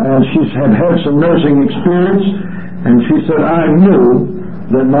pneumonia, and she had some nursing experience, and she said, I knew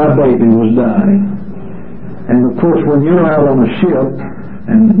that my baby was dying. And of course, when you're out on a ship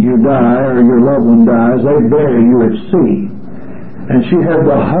and you die or your loved one dies, they bury you at sea. And she had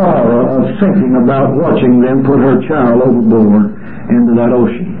the horror of thinking about watching them put her child overboard into that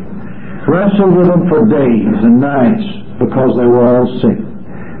ocean. Wrestled with them for days and nights because they were all sick.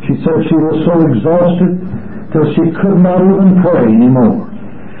 She said she was so exhausted till she could not even pray anymore.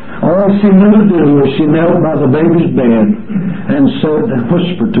 All she knew to do was she knelt by the baby's bed and said,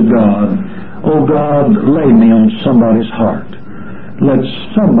 whispered to God, oh God, lay me on somebody's heart. Let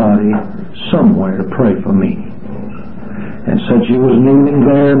somebody somewhere pray for me. And said she was kneeling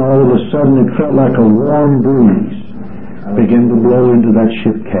there, and all of a sudden it felt like a warm breeze began to blow into that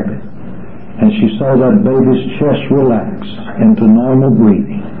ship cabin. And she saw that baby's chest relax into normal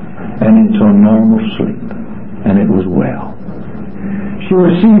breathing and into a normal sleep. And it was well. She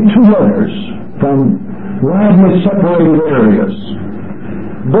received 2 letters from widely separated areas.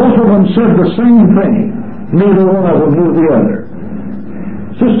 Both of them said the same thing. Neither one of them knew the other.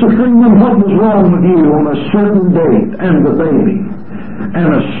 Sister Freeman, what was wrong with you on a certain date and the baby and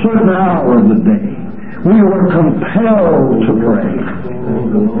a certain hour of the day? We were compelled to pray.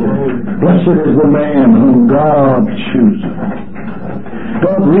 Blessed is the man whom God chooses.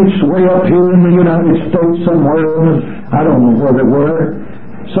 God reached way up here in the United States somewhere, I don't know where they were,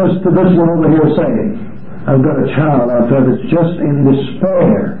 says to this one over here saying, I've got a child out there that's just in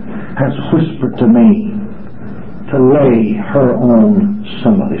despair, has whispered to me to lay her on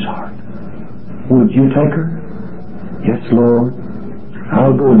somebody's heart. Would you take her? Yes, Lord.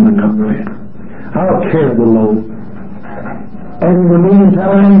 I'll go in the cockpit. I'll carry the load. And in the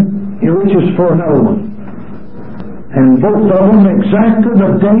meantime, He reaches for another one. And both of them, exactly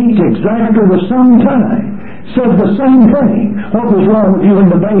the date, exactly the same time, said the same thing. What was wrong with you and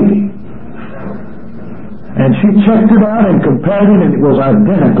the baby? And she checked it out and compared it, and it was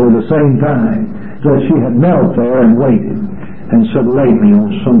identical the same time that she had knelt there and waited and said, lay me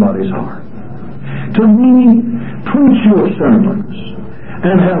on somebody's heart. To me, preach your sermons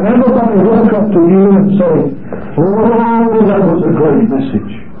and have everybody walk up to you and say, oh, that was a great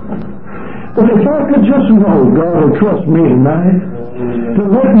message. But if I could just know God will trust me tonight to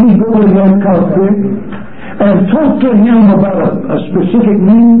let me go in that cockpit and talk to Him about a specific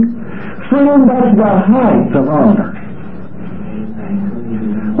need, friend, that's the height of honor.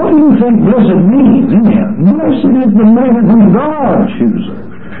 What do you think blessed means? Blessed is the man whom God chooses.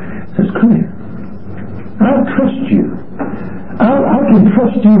 That's clear. I trust you. I can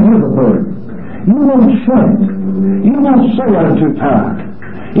trust you with a burden. You won't shut it. You won't say I'm too tired.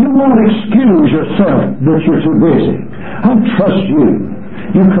 You won't excuse yourself that you're too busy. I trust you.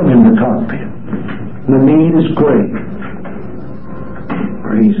 You come in the cockpit. The need is great.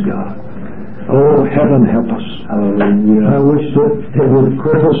 Praise God. Oh, heaven help us. Hallelujah. I wish that it would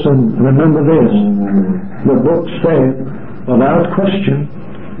grip us, and remember this. The book said, without question,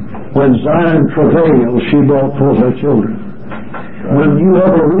 when Zion travailed, she brought forth her children. When you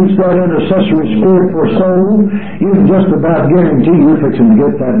ever reach that intercessory spirit for soul, you can just about guarantee you're fixing to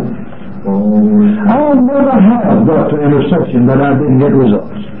get that. I'll never have brought to intercession that I didn't get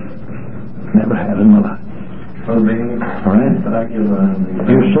results. Never have in my life. All right?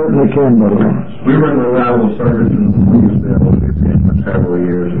 You certainly can, Brother Lawrence. We were in a revival service in Greens Bayou several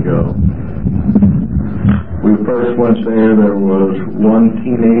years ago. We first went there was one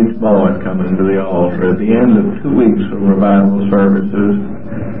teenage boy coming to the altar. At the end of 2 weeks of revival services,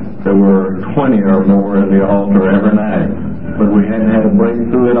 there were 20 or more in the altar every night. But we hadn't had a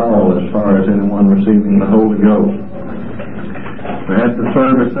breakthrough at all as far as anyone receiving the Holy Ghost. We had the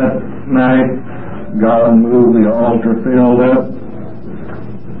service that night. God moved, the altar filled up,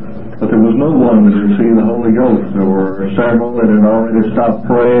 but there was no one that received the Holy Ghost. There were several that had already stopped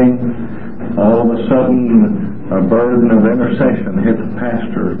praying. All of a sudden, a burden of intercession hit the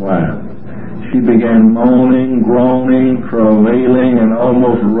pastor's wife. She began moaning, groaning, travailing, and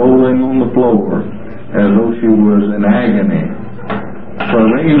almost rolling on the floor as though she was in agony.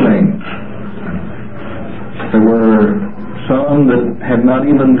 Travailing. There were some that had not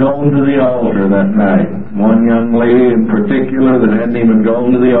even gone to the altar that night. One young lady in particular that hadn't even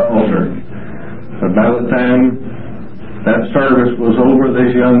gone to the altar. But by the time that service was over,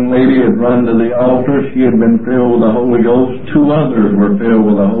 this young lady had run to the altar. She had been filled with the Holy Ghost. 2 others were filled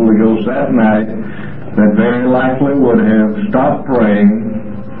with the Holy Ghost that night that very likely would have stopped praying.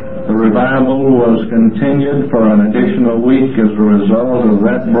 The revival was continued for an additional week as a result of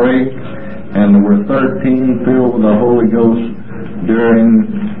that break. And there were 13 filled with the Holy Ghost during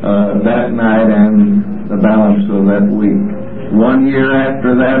that night and the balance of that week. 1 year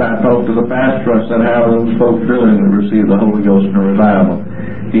after that, I talked to the pastor. I said, how are those folks doing that received the Holy Ghost in a revival?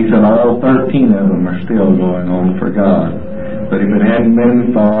 He said, all 13 of them are still going on for God. But if it hadn't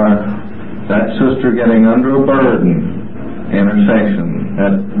been for that sister getting under a burden, intercession,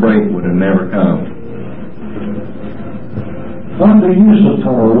 that break would have never come. What do you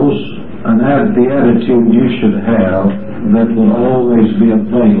suppose the attitude you should have that will always be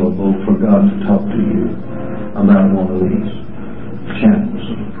available for God to talk to you about one of these channels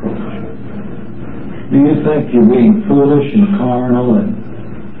of approach? Do you think you're being foolish and carnal and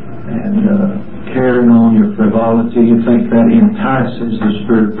carrying on your frivolity? You think that entices the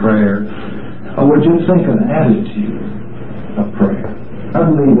spirit of prayer? Or would you think an attitude of prayer? I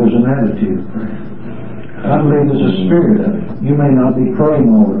believe there's an attitude of prayer. I believe there's a spirit of it. You may not be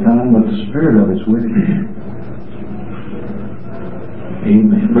praying all the time, but the spirit of it's with you.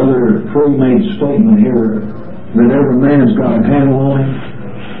 Amen. Brother Free made a statement here that every man's got a handle on him.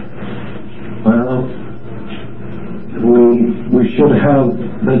 Well, we should have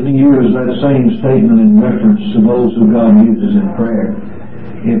use that same statement in reference to those who God uses in prayer.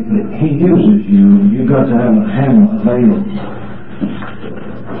 If He uses you, you've got to have a handle available.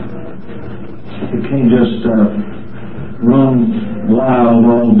 You can't just run wild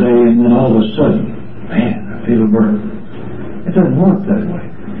all day and then all of a sudden, man, I feel a burden. It doesn't work that way.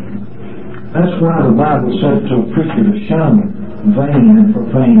 That's why the Bible said to a preacher to shun vain and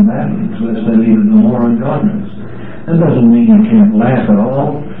profane babblings, lest they lead to more ungodliness. That doesn't mean you can't laugh at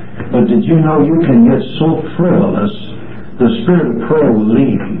all, but did you know you can get so frivolous, the spirit of prayer will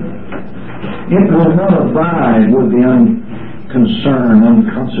leave you. It will not abide with the unconcerned,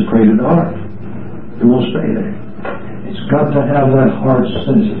 unconsecrated heart. It won't stay there. It's got to have that heart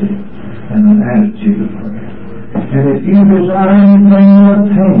sensitive and an attitude of prayer. And if you desire anything to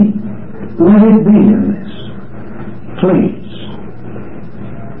obtain, let it be in this. Please.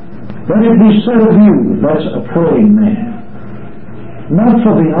 Let it be said of you, that's a praying man. Not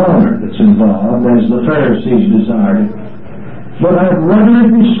for the honor that's involved, as the Pharisees desired it, but I'd rather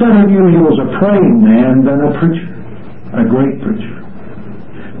it be said of you, he was a praying man than a preacher, a great preacher.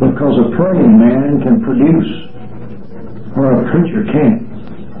 Because a praying man can produce, or a preacher can't.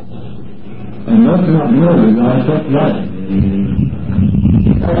 And that's not really God, that's right.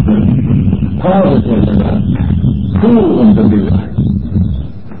 Positive right. Proven to be right.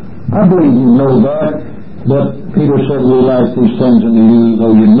 I believe you know that, but Peter said we like these things unto you,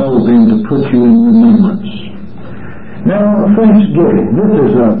 though you know them put you in remembrance. Now, Thanksgiving. This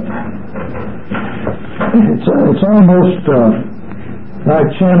is it's almost like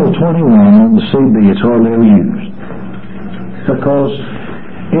Channel 21 on the CB. It's hardly ever used because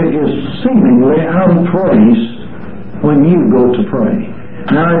it is seemingly out of place when you go to pray.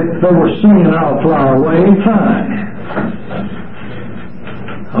 Now, if they were singing "I'll Fly Away," fine.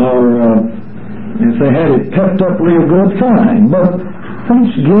 Or if they had it pepped up real good, fine. But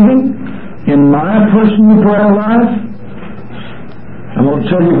Thanksgiving, in my personal prayer life, I'm going to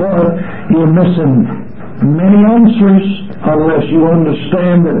tell you what, you're missing many answers unless you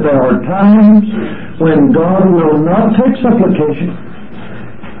understand that there are times when God will not take supplication,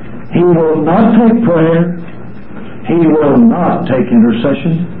 He will not take prayer, He will not take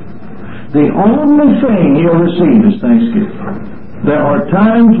intercession. The only thing He'll receive is thanksgiving. There are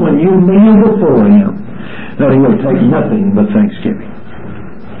times when you kneel before Him that He'll take nothing but thanksgiving.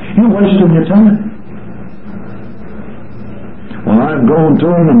 You're wasting your time. Well, I've gone to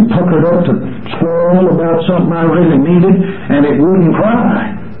Him and puckered up to squirrel about something I really needed, and it wouldn't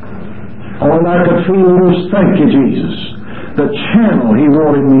cry. All I could feel was, "Thank you, Jesus." The channel He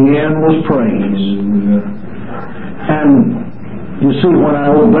wanted me in was praise. And you see, when I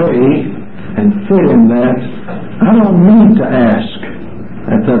obey and fit in that, I don't need to ask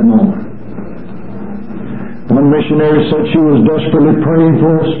at that moment. One missionary said she was desperately praying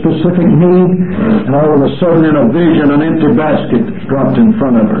for a specific need, and all of a sudden in a vision an empty basket dropped in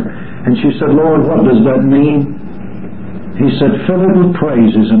front of her. And she said, "Lord, what does that mean?" He said, "Fill it with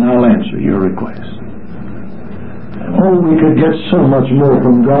praises and I'll answer your request." Oh, we could get so much more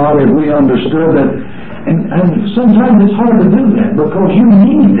from God if we understood that. And sometimes it's hard to do that because you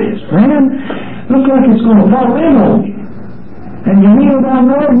need this. Man, look like it's going to fall in on you. And you kneel down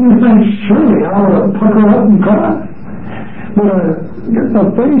there and you think, surely I ought to pucker up and cry. But get my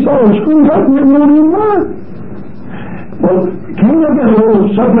face all screwed up and it won't even work. Well, can you get a little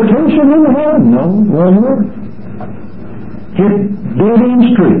supplication in the head? No, won't work. Hit dead end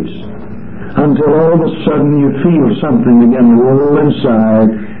streets until all of a sudden you feel something begin to roll inside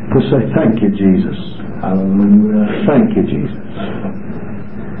to say, "Thank you, Jesus." Hallelujah. Thank you, Jesus.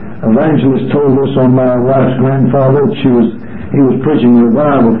 Evangelist told us on my wife's grandfather, he was preaching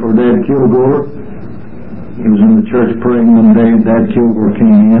revival for Dad Kilgore. He was in the church praying one day. Dad Kilgore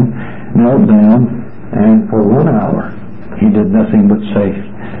came in, knelt down, and for 1 hour he did nothing but say,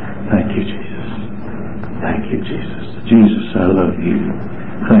 "Thank you, Jesus. Thank you, Jesus. Jesus, I love you.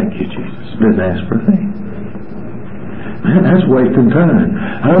 Thank you, Jesus." Didn't ask for a thing. Man, that's wasting time.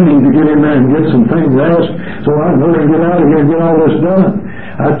 I need to get in there and get some things asked so I can hurry and get out of here and get all this done.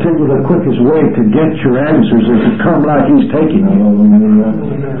 I tell you, the quickest way to get your answers is to come like He's taking you.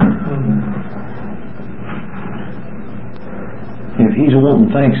 If He's wanting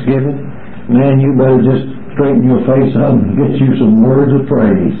thanksgiving, man, you better just straighten your face up and get you some words of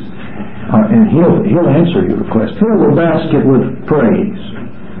praise. And He'll answer your request. Fill the basket with praise.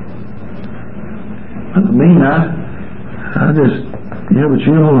 I mean, but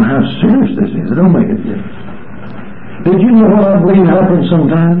you know how serious this is. It don't make a difference. Did you know what I believe happens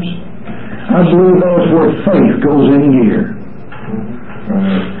sometimes? I believe that's where faith goes in gear.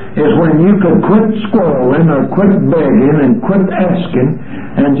 Is when you could quit squirreling or quit begging and quit asking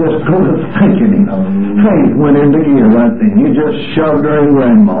and just go to thanking Him. Faith went into gear right then. You just shoved her in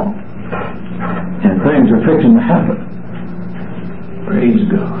grandma. And things are fixing to happen. Praise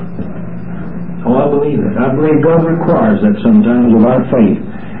God. Oh, I believe it. I believe God requires that sometimes of our faith,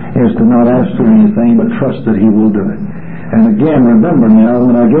 is to not ask for anything but trust that He will do it. And again, remember now,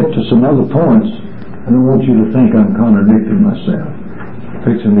 when I get to some other points, I don't want you to think I'm contradicting myself.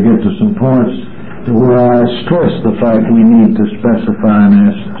 Fixing to get to some points to where I stress the fact we need to specify and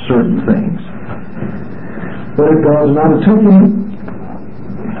ask certain things. But if God's not a taking,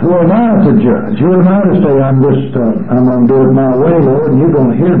 who am I to judge? Who am I to say I'm going to do it my way, Lord, and You're going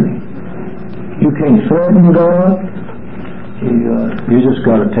to hear me? You can't threaten God. You just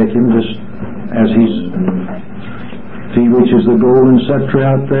got to take Him just as if He reaches the golden scepter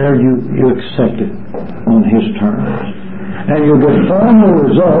out there, you accept it on His terms. And you'll get far more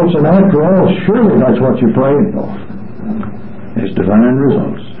results, and after all, surely that's what you're praying for. It's divine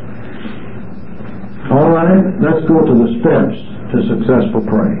results. All right, let's go to the steps to successful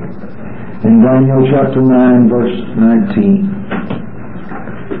praying. In Daniel chapter 9, verse 19.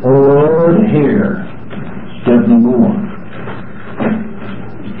 O Lord, hear. Step number 1.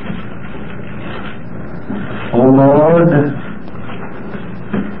 O Lord,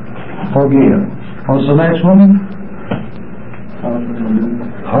 forgive. What's the next one?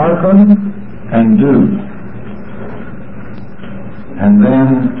 Hearken and do. And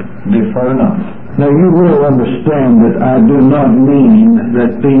then defer not. Now you will understand that I do not mean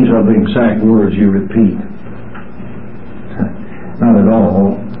that these are the exact words you repeat. Not at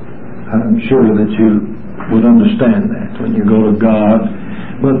all. I'm sure that you would understand that when you go to God.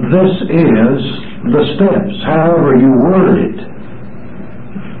 But this is the steps, however you word it.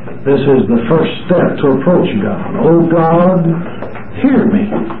 This is the first step to approach God. Oh God, hear me.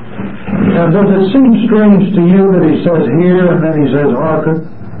 Now does it seem strange to you that he says hear and then he says hearken?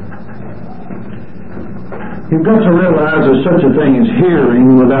 You've got to realize there's such a thing as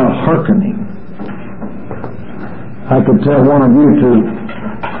hearing without hearkening. I could tell one of you to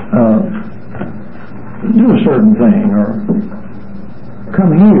do a certain thing, or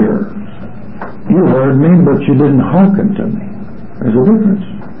come here. You heard me, but you didn't hearken to me. There's a difference.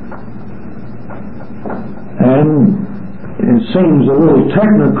 And it seems a little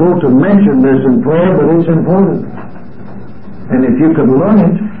technical to mention this in prayer, but it's important. And if you could learn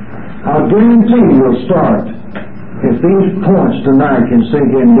it, I'll guarantee you'll start. If these points tonight can sink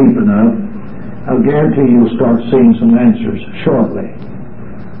in deep enough, I'll guarantee you'll start seeing some answers shortly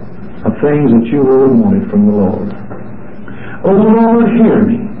of things that you really wanted from the Lord. Oh Lord, hear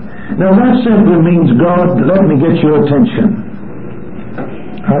me. Now that simply means, God, let me get your attention.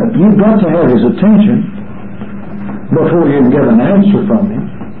 You've got to have his attention before you can get an answer from him.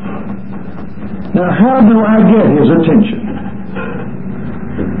 Now how do I get his attention?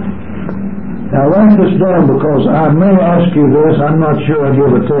 Now write this down, because I may ask you this. I'm not sure I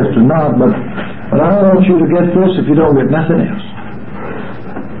give a test or not, but I want you to get this if you don't get nothing else.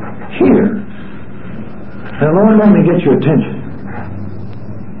 Here. Now Lord, let me get your attention.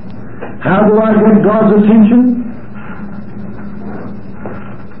 How do I get God's attention?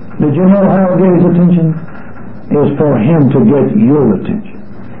 Did you know how I get his attention? Is for him to get your attention.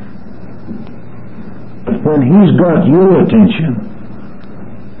 When he's got your attention,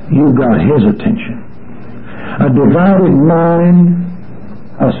 you've got his attention. A divided mind,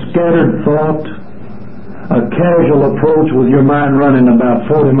 a scattered thought, a casual approach with your mind running about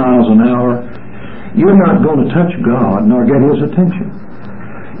 40 miles an hour, you're not going to touch God nor get his attention.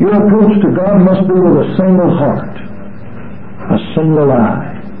 Your approach to God must be with a single heart, a single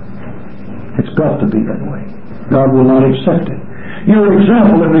eye. It's got to be that way. God will not accept it. Your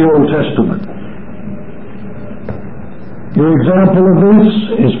example in the Old Testament. Your example of this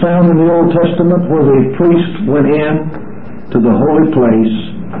is found in the Old Testament, where the priest went in to the holy place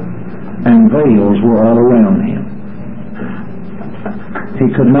and veils were all around him. He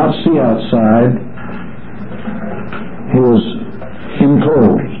could not see outside. He was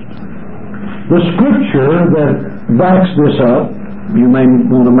enclosed. The scripture that backs this up, you may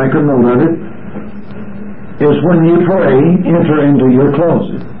want to make a note of it, is when you pray, enter into your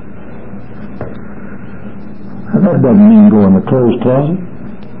closet. That doesn't mean go in the closed closet.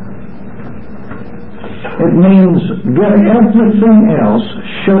 It means get everything else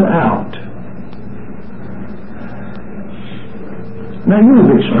shut out. Now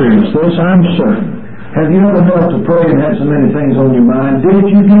you've experienced this, I'm certain. Have you ever knelt to pray and had so many things on your mind? Did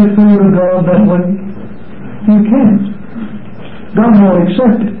you get through to God that way? You can't. God won't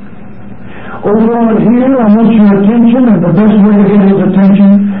accept it. Oh Lord, here I want your attention, and the best way to get his attention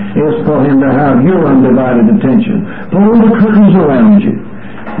is for him to have your undivided attention. Pull the curtains around you.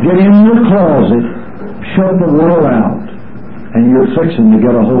 Get in your closet. Shut the world out. And you're fixing to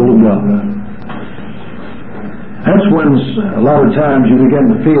get a hold of God. That's when a lot of times you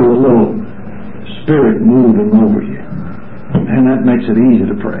begin to feel a little spirit moving over you. And that makes it easy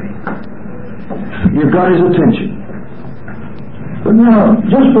to pray. You've got his attention. But now,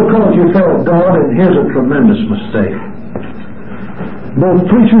 just because you felt God, and here's a tremendous mistake. Both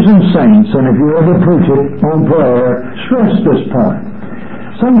preachers and saints, and if you ever preach it on prayer, stress this point.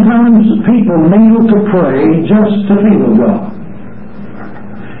 Sometimes people kneel to pray just to feel God.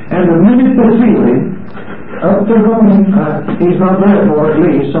 And the minute they feel Him, up they're going, He's not there for at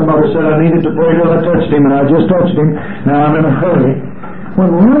least. Somebody said I needed to pray till I touched Him, and I just touched Him. Now I'm in a hurry. When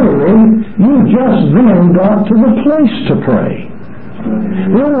really, you just then got to the place to pray.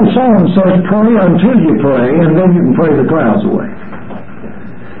 The old song says, pray until you pray, and then you can pray the clouds away.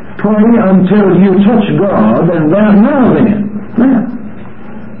 Pray until you touch God, and now then.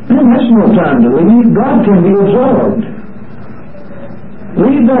 Now, that's no time to leave. God can be absorbed.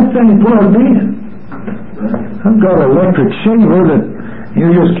 Leave that thing plugged in. I've got an electric shaver that you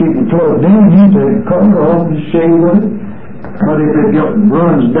just keep it plugged in. You take the cover off and shave with it. But if it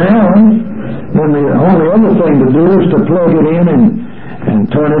runs down, then the only other thing to do is to plug it in and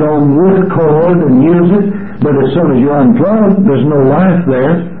turn it on with a cord and use it. But as soon as you unplug, there's no life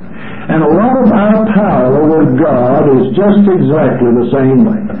there. And a lot of our power with God is just exactly the same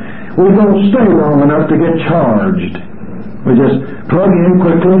way. We don't stay long enough to get charged. We just plug in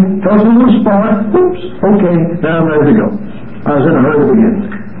quickly, cause a little spark, oops, okay, now I'm ready to go. I was in a hurry to begin.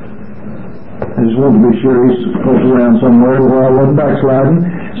 I just wanted to be sure he's close around somewhere where I wasn't backsliding,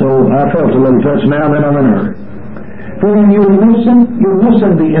 so I felt a little touch now, then I'm in a hurry. When you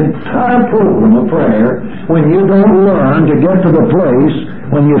listen the entire program of prayer when you don't learn to get to the place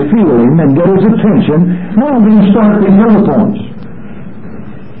when you feel him and get his attention. Now then you start with the other points.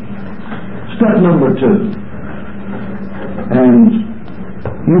 Step number 2. And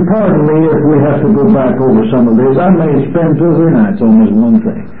you pardon me if we have to go back over some of this. I may spend 2 or 3 nights on this one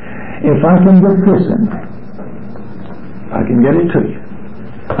thing. If I can get this in, I can get it to you.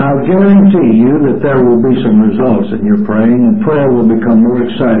 I'll guarantee you that there will be some results in your praying, and prayer will become more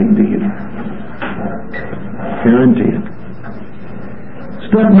exciting to you. Guarantee it.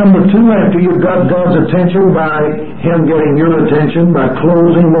 Step number 2, after you've got God's attention by him getting your attention, by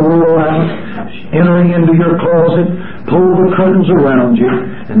closing the world out, entering into your closet, pull the curtains around you,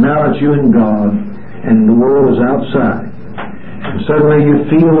 and now it's you and God, and the world is outside. And suddenly you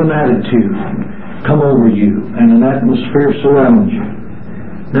feel an attitude come over you, and an atmosphere surrounds you.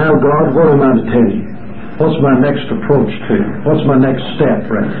 Now, God, what am I to tell you? What's my next approach to? What's my next step,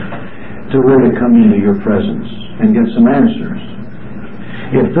 rather, to really come into your presence and get some answers?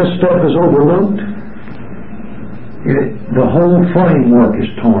 If this step is overlooked, the whole framework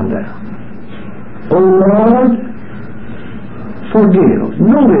is torn down. Oh, Lord, forgive.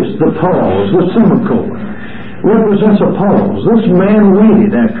 Notice the pause, the semicolon, represents a pause. This man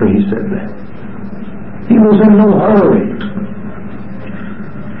waited after he said that. He was in no hurry.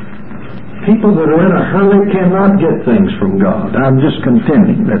 People that are in a hurry cannot get things from God. I'm just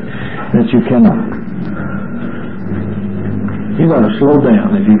contending that you cannot. You got to slow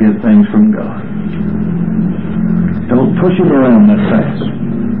down if you get things from God. Don't push it around that fast.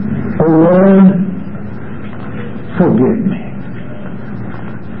 Oh Lord, forgive me.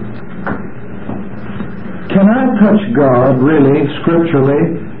 Can I touch God really,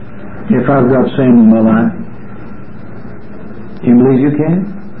 scripturally, if I've got sin in my life? You believe you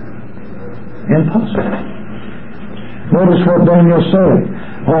can? Impossible. Notice what Daniel said.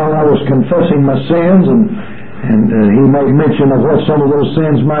 While I was confessing my sins, and he made mention of what some of those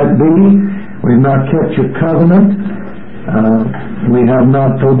sins might be. We've not kept your covenant. We have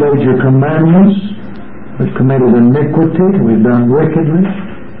not obeyed your commandments. We've committed iniquity. We've done wickedly.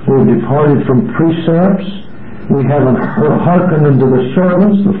 We've departed from precepts. We haven't hearkened unto the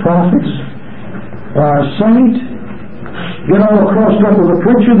servants, the prophets. Our saint, get all crossed up with the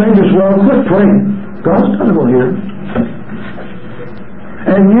preacher, they just quit praying. God's not going to hear it.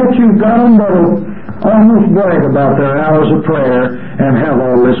 And yet you've got them that'll almost brag about their hours of prayer and have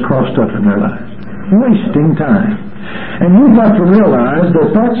all this crossed up in their lives. Wasting time. And you've got to realize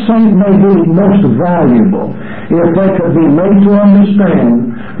that saint may be most valuable if they could be made to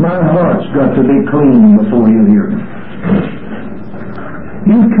understand my heart's got to be clean before you hear me.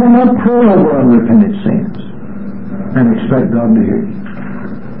 You cannot pray over unrepented sins and expect God to hear you.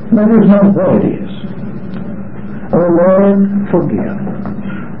 That is not what it is. Oh Lord, forgive.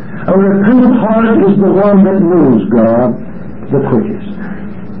 A repentant heart is the one that moves God the quickest.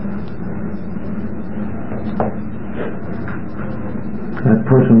 That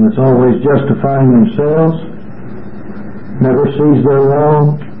person that's always justifying themselves, never sees their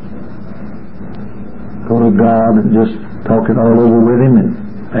wrong, go to God and just talk it all over with him, and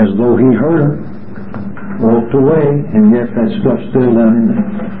as though he heard him, walked away, and yet that stuff's still down in there.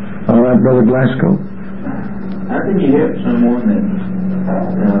 All right, Brother Glasgow. How can you help someone that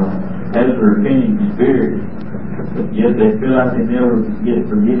has a repenting spirit, but yet they feel like they never get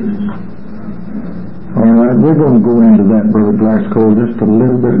forgiveness? All right, we're going to go into that, Brother Glasgow, just a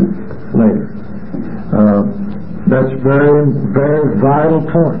little bit later. That's very, very vital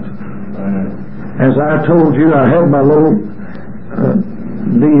point. As I told you, I had my little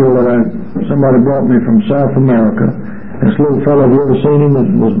deal that somebody brought me from South America. This little fellow, have you ever seen him,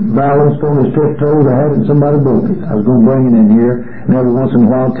 that was balanced on his tiptoes? I had it, somebody broke it. I was going to bring it in here and every once in a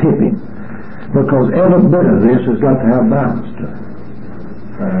while tip him. Because every bit of this has got to have balance to it.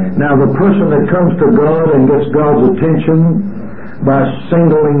 Now, the person that comes to God and gets God's attention by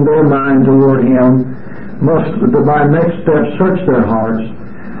singling their mind toward him must, by next step, search their hearts.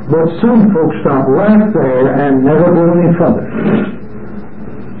 But some folks stop right there and never go any further,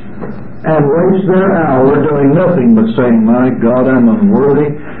 and waste their hour doing nothing but saying, my God, I'm unworthy,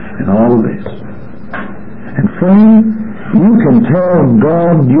 and all of this. And friend, You can tell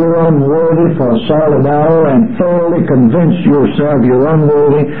God you're unworthy for a solid hour and thoroughly convince yourself you're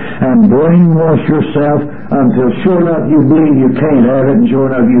unworthy and brainwash yourself until sure enough you believe you can't have it and sure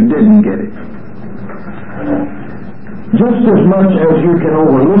enough you didn't get it. Just as much as you can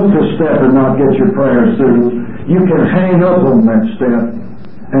overlook the step and not get your prayers through, you can hang up on that step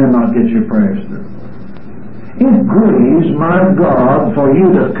and not get your prayers through. It grieves my God for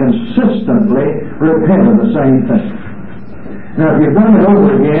you to consistently repent of the same thing. Now, if you've done it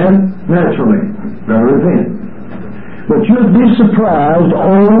over again, naturally, they'll repent. But you'd be surprised,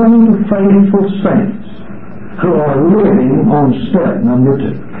 old faithful saints who are living on step number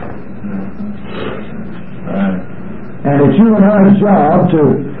 2. And it's you and I's job to,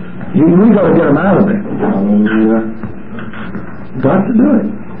 we got to get them out of it. Got to do it.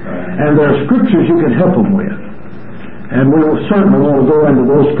 And there are scriptures you can help them with. And we will certainly want to go into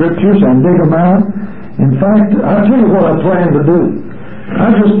those scriptures and dig them out. In fact, I'll tell you what I plan to do.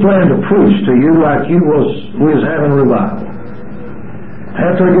 I just plan to preach to you like we was having revival.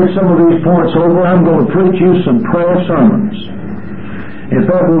 After I get some of these points over, I'm going to preach you some prayer sermons. If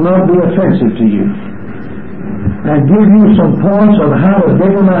that will not be offensive to you. And give you some points on how to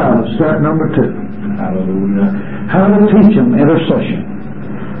dig them out of step number 2. Hallelujah. How to teach them intercession.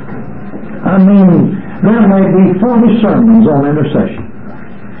 I mean, there may be 40 sermons on intercession.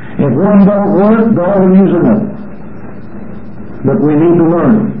 If one don't work, God will use another. But we need to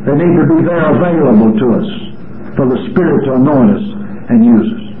learn them. They need to be there available to us for the Spirit to anoint us and use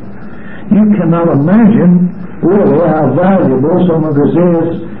us. You cannot imagine really how valuable some of this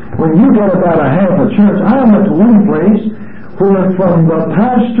is. When you get about a half a church, I went to one place where from the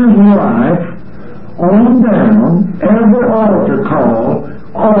pastor's wife on down, every altar call,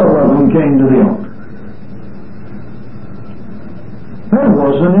 all of them came to the altar. There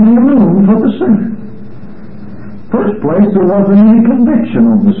wasn't any room for the sinner. First place, there wasn't any conviction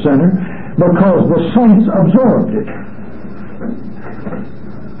on the sinner because the saints absorbed it.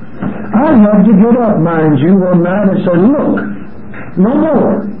 I had to get up, mind you, one night and say, look, no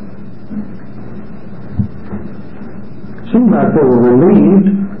more. Seemed like they were relieved.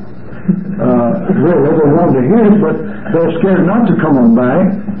 Really, they wanted to hear it, but they're scared not to come on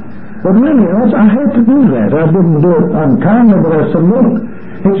back. But really, I had to do that. I didn't do it unkindly, but I said, look,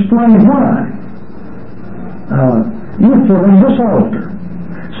 explain why. You're filling this altar.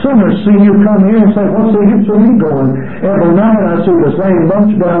 Sinners see you come here and say, what's the use of me going? Every night I see the same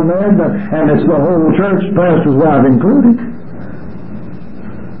bunch down there, and it's the whole church, pastor's wife included.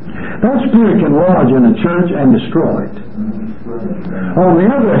 That spirit can lodge in a church and destroy it. On the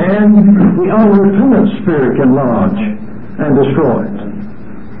other hand, the unrepentant spirit can lodge and destroy it.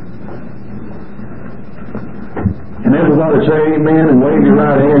 And everybody say amen and wave your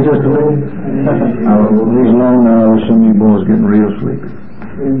right hand just a minute. These long hours, some of you boys getting real sleepy.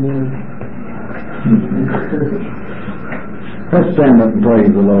 Let's stand up and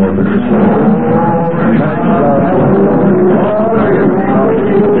praise the Lord for this.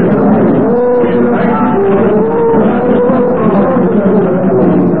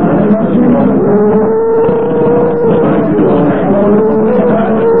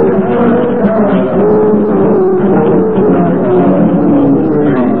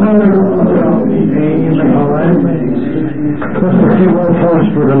 Just a few more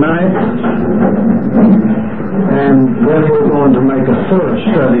points for tonight, and then we're going to make a third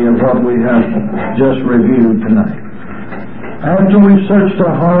study of what we have just reviewed tonight. After we've searched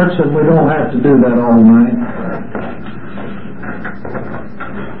our hearts, and we don't have to do that all night.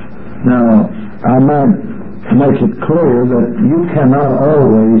 Now, I might make it clear that you cannot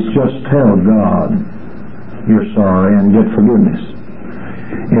always just tell God you're sorry and get forgiveness.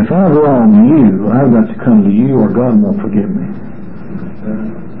 If I've wronged you, I've got to come to you or God won't forgive me.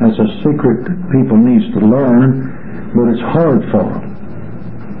 That's a secret that people need to learn, but it's hard for them.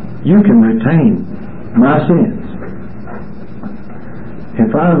 You can retain my sins.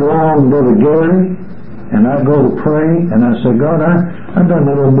 If I've wronged Brother Gary and I go to pray and I say, God, I've done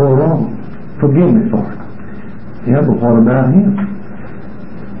a little more wrong. Forgive me for it. Yeah, but what about him?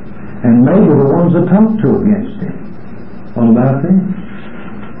 And maybe the ones that talk to against him. What about them?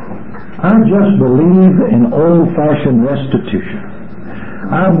 I just believe in old-fashioned restitution.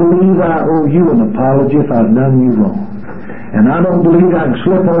 I believe I owe you an apology if I've done you wrong. And I don't believe I can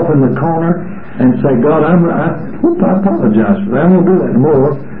slip off in the corner and say, God, I apologize for that. I won't do that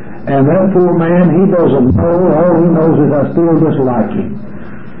more. And that poor man, he doesn't know. All he knows is I still dislike him.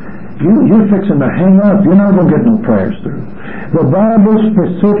 You're fixing to hang up. You're not going to get no prayers through. The Bible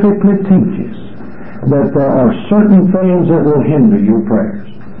specifically teaches that there are certain things that will hinder your prayers.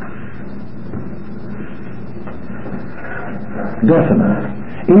 Definitely.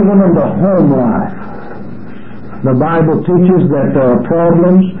 Even in the home life. The Bible teaches that there are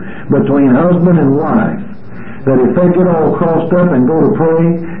problems between husband and wife, that if they get all crossed up and go to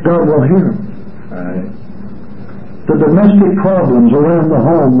pray, God will hear them. Right. The domestic problems around the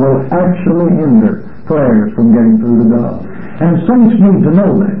home will actually hinder prayers from getting through to God. And saints need to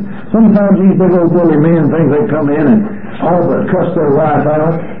know that. Sometimes these big old bully men think they come in and all but cuss their wife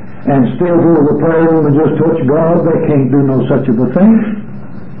out and still go to the prayer room and just touch God. They can't do no such of a thing.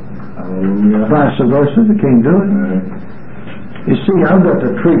 Vice versa, they can't do it. You see, I've got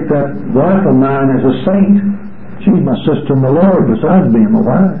to treat that wife of mine as a saint. She's my sister in the Lord besides being my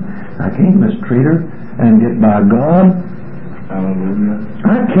wife. I can't mistreat her and get by God.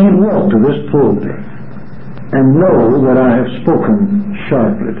 I can't walk to this pulpit and know that I have spoken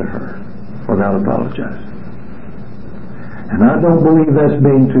sharply to her without apologizing. And I don't believe that's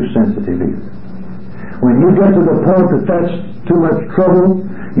being too sensitive either. When you get to the point that that's too much trouble,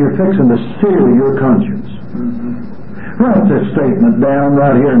 you're fixing to seal your conscience. Write this statement down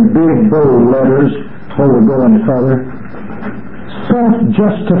right here in big bold letters before we go any further.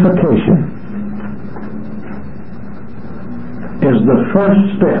 Self-justification is the first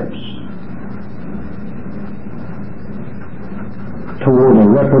steps toward a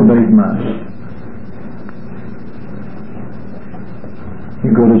reprobate mind.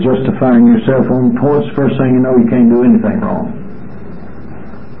 You go to justifying yourself on points, first thing you know, you can't do anything wrong.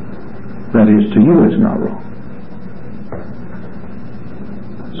 That is, to you it's not wrong.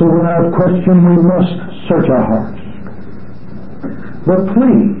 So without question, we must search our hearts. But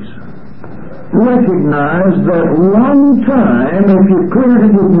please, recognize that one time, if you cleared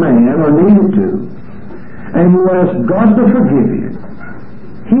it with man, or needed to, and you ask God to forgive you,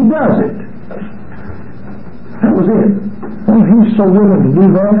 He does it. That was it. Well, He's so willing to do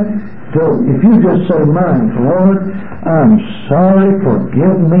that. So if you just say, "Mine, Lord, I'm sorry,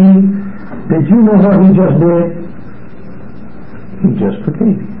 forgive me," did you know what He just did? He just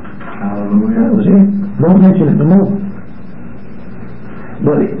forgave you. Hallelujah. That was it. Don't mention it no more.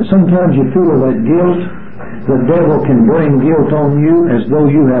 But sometimes you feel that guilt. The devil can bring guilt on you as though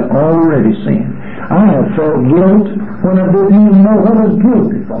you had already sinned. I have felt guilt when I didn't even know what I was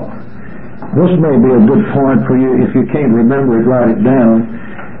guilty for. This may be a good point for you. If you can't remember it, write it down.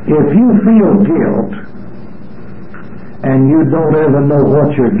 If you feel guilt and you don't ever know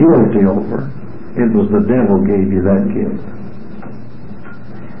what you're guilty over, it was the devil gave you that guilt.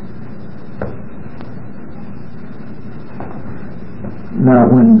 Now,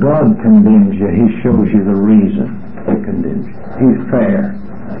 when God condemns you, He shows you the reason He condemns you. He's fair.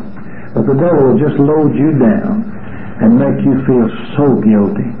 But the devil will just load you down and make you feel so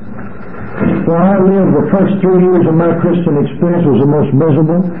guilty. So I lived the first 3 years of my Christian experience was the most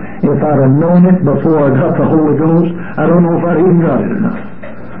miserable. If I'd have known it before I got the Holy Ghost, I don't know if I'd even got it or not.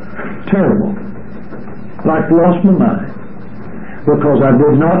 Terrible. Like lost my mind. Because I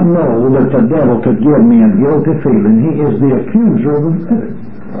did not know that the devil could give me a guilty feeling. He is the accuser of the brethren.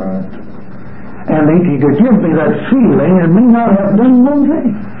 And if he could give me that feeling and me not have done one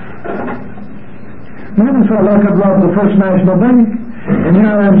thing. Man, I felt like I'd robbed the First National Bank. And here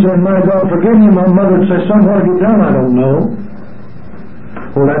I am saying, "My God, forgive me." My mother would say, "Son, what have you done?" I don't know.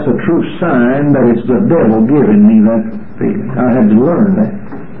 Well, that's a true sign that it's the devil giving me that feeling. I had to learn that,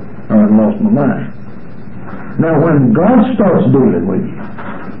 or I'd lost my mind. Now, when God starts dealing with you,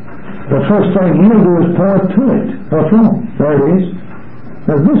 the first thing He'll do is point to it. What's wrong? There it is.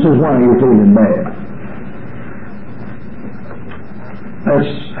 Now, this is why you're feeling bad.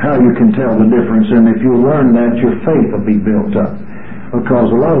 That's how you can tell the difference, and if you learn that, your faith will be built up.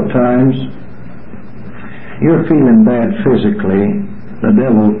 Because a lot of times, you're feeling bad physically, the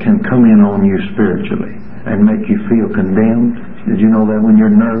devil can come in on you spiritually and make you feel condemned. Did you know that when you're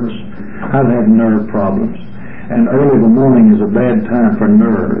nervous? I've had nerve problems. And early in the morning is a bad time for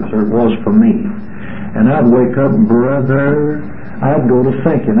nerves, or it was for me. And I'd wake up, and brother, I'd go to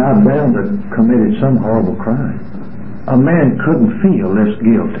thinking I'm bound to committed some horrible crime. A man couldn't feel this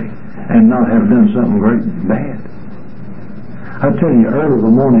guilty and not have done something great bad. I tell you, early in the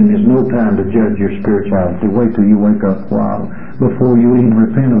morning is no time to judge your spirituality. Wait till you wake up a while before you even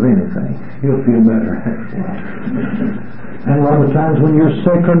repent of anything. You'll feel better. And a lot of times when you're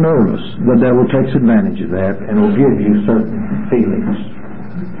sick or nervous, the devil takes advantage of that and will give you certain feelings.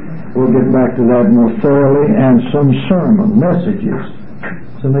 We'll get back to that more thoroughly, and some sermon messages,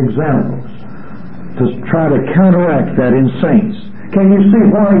 some examples to try to counteract that in saints. Can you see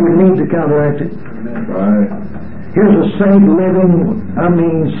why we need to counteract it? Right. Here's a saint living,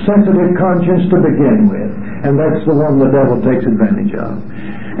 sensitive conscience to begin with, and that's the one the devil takes advantage of.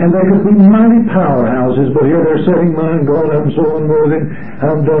 And they could be mighty powerhouses, but here they're sitting there and going, I'm so unworthy,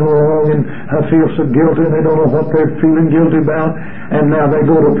 I've done wrong, and I feel so guilty, and they don't know what they're feeling guilty about. And now they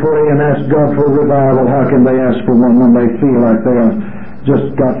go to pray and ask God for a revival. How can they ask for one when they feel like they have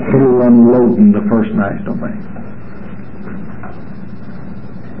just got through unloading the First National Bank?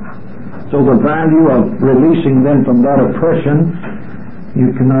 So the value of releasing them from that oppression,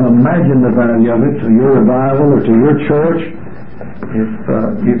 you cannot imagine the value of it to your revival or to your church if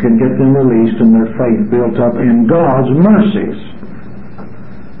you can get them released and their faith built up in God's mercies.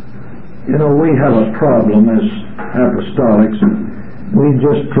 You know, we have a problem as apostolics. We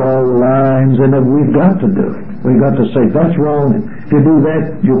just draw lines, and we've got to do it. We've got to say, that's wrong, and if you do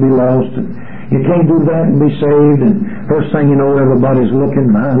that, you'll be lost. And you can't do that and be saved, and first thing you know, everybody's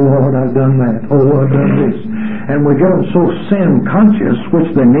looking, my Lord, I've done that. Oh, I've done this. And we get them so sin-conscious,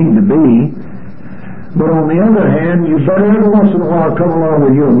 which they need to be. But on the other hand, you better every once in a while come along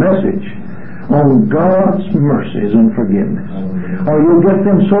with your message on God's mercies and forgiveness. Or you'll get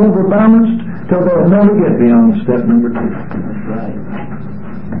them so overbalanced till they'll never get beyond step number 2. That's right.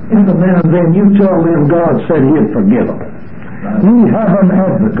 And then you tell them God said He'd forgive them. We have an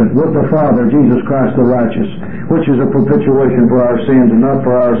advocate with the Father, Jesus Christ the righteous, which is a propitiation for our sins, and not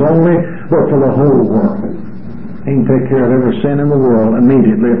for ours only, but for the whole world. He can take care of every sin in the world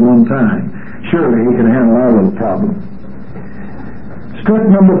immediately at one time. Surely He can handle our little problem. Step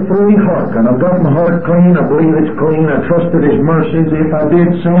number 3, hearken. I've got my heart clean. I believe it's clean. I trusted His mercies. If I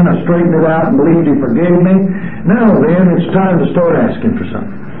did sin, I straightened it out and believed He forgave me. Now then, it's time to start asking for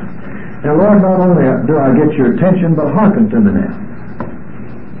something. Now, Lord, not only do I get your attention, but hearken to me now.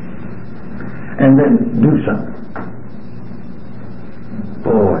 And then do something.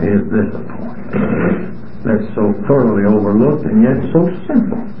 Boy, is this a point that's so thoroughly overlooked and yet so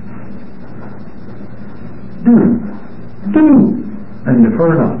simple. Do. And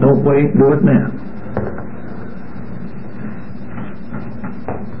defer not. Don't wait. Do it now.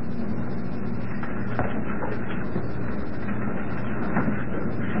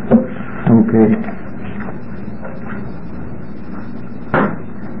 Okay.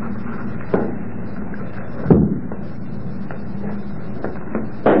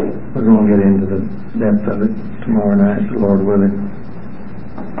 We're going to get into the depth of it tomorrow night, the Lord willing.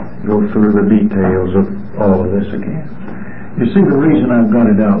 Go through the details of all of this again. You see, the reason I've got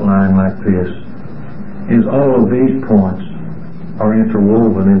it outlined like this is all of these points are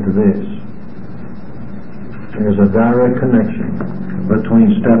interwoven into this. There's a direct connection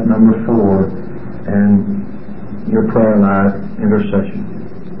between step number 4 and your prayer life intercession.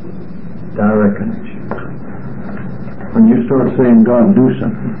 Direct connection. When you start saying, God, do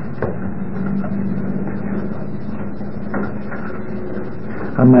something,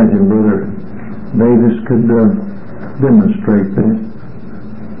 I imagine Brother Davis could demonstrate this.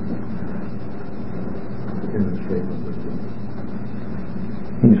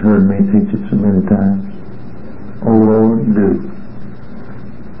 He's heard me teach it so many times. Oh Lord, do.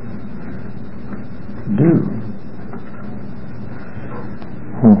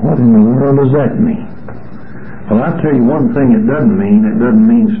 Well, what in the world does that mean? Well, I'll tell you one thing it doesn't mean. It doesn't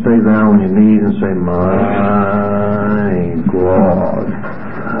mean stay there on your knees and say, my God,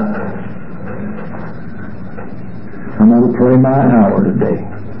 I'm going to pray my hour today.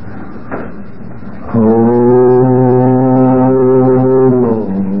 Oh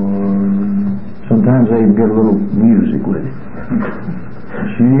Lord. Sometimes they even get a little music with it.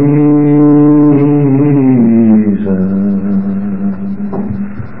 Jesus.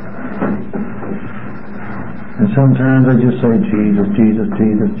 And sometimes I just say, Jesus, Jesus,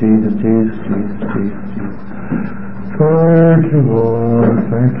 Jesus, Jesus, Jesus, Jesus, Jesus, Jesus. Thank you, Lord.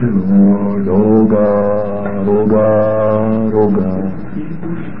 Thank you, Lord. Oh God, oh God, oh God.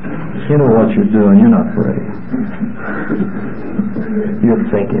 You know what you're doing. You're not praying. You're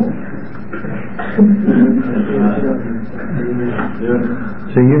thinking.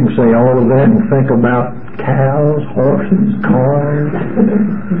 So you can say all of that and think about cows, horses, cars.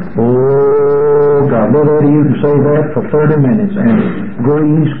 Oh God, brother, you can say that for 30 minutes, and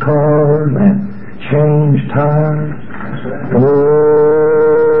grease cars and change tires.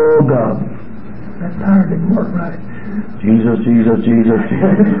 Oh God, that tire didn't work right. Jesus, Jesus, Jesus,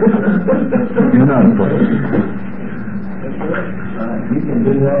 Jesus. You're not praying. You can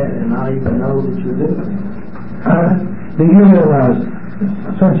do that and not even know that you're doing it. Do you realize,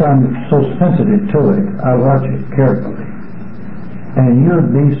 since I'm so sensitive to it, I watch it carefully. And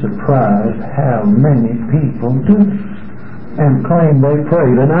you'd be surprised how many people do and claim they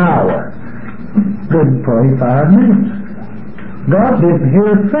prayed an hour. Didn't pray 5 minutes. God didn't hear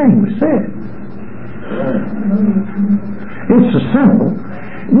a thing said. It's so simple.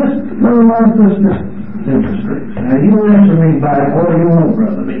 Just, Brother Lord, this is interesting. Now, you answer me back, what do you want,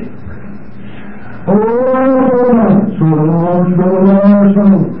 Brother Bean? Oh, Brother Lord. What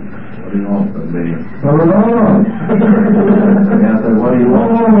do you want, Brother Bean? Brother Lord. Yeah, I said, what do you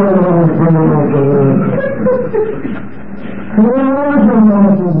want? Brother Lord. What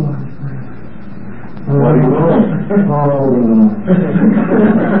do you want?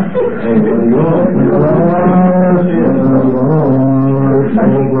 Hey, what do you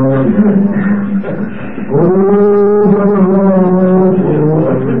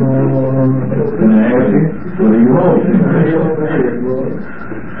Can I ask you? What do you want?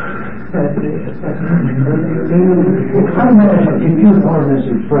 I'm asking if you heard this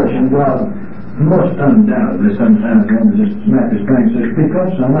expression, God must undoubtedly sometimes want to just smack his face and say, speak up,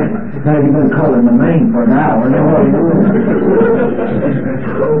 son. Now you've been calling the name for an hour, now what are you doing?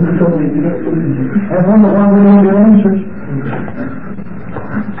 And wonder why we don't get answers.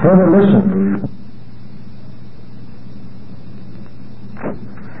 Brother, listen.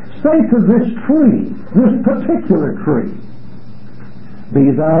 Say to this tree, this particular tree, be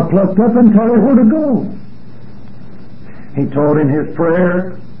thou plucked up and tell it where to go. He taught in his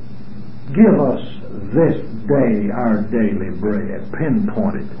prayer, give us this day our daily bread.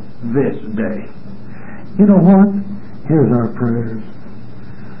 Pinpointed this day. You know what? Here's our prayers.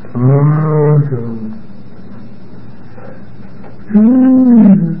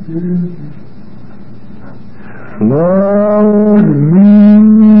 Lord,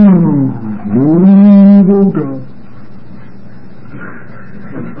 move, oh God.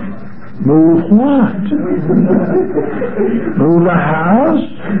 Move what? Move the house?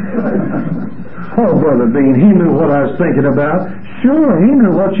 Oh, Brother Bean, he knew what I was thinking about. Sure, he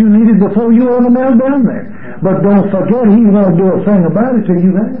knew what you needed before you ever knelt down there. But don't forget, he's going to do a thing about it till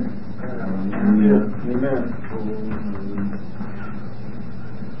you there. Yeah. Amen.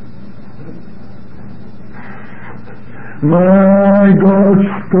 My God,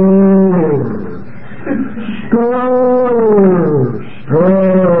 stir.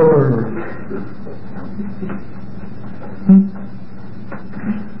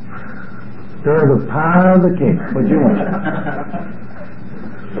 Stir the pie of the king. What you want?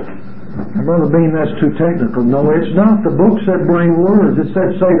 Now, Brother Bean, that's too technical. No, it's not. The book said bring words. It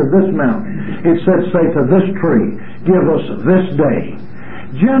said say to this mountain. It said say to this tree. Give us this day.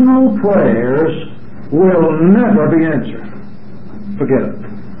 General prayers will never be answered. Forget it.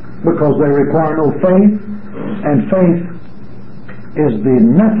 Because they require no faith, and faith is the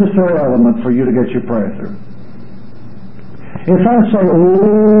necessary element for you to get your prayer through. If I say,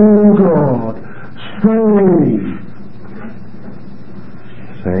 oh God,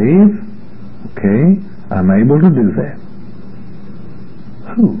 save, okay, I'm able to do that.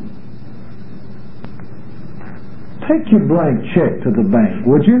 Who? Take your blank check to the bank,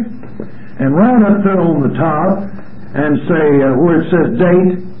 would you? And write up there on the top and say where it says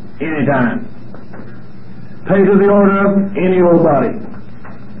date, anytime. Pay to the order of any old body.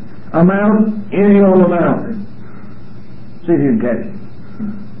 Amount, any old amount. See if you can catch it.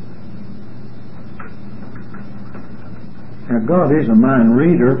 Now God is a mind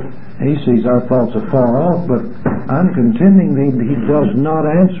reader. He sees our thoughts afar off, but I'm contending that He does not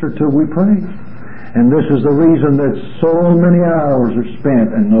answer till we pray. And this is the reason that so many hours are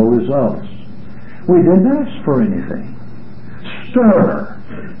spent and no results. We didn't ask for anything. Stir,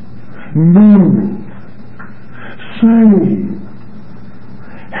 move, save,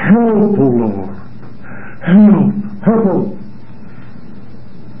 help, O Lord, help.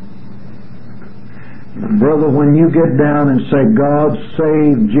 Brother, when you get down and say, God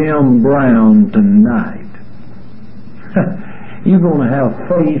save Jim Brown tonight, you're going to have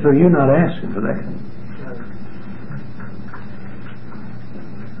faith or you're not asking for that.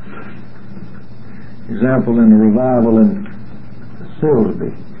 Example in the revival in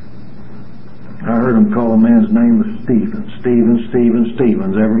Silsby. I heard them call a man's name was Stevens.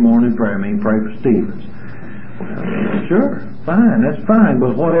 Every morning prayer meeting, pray for Stevens. Well, sure, fine, that's fine,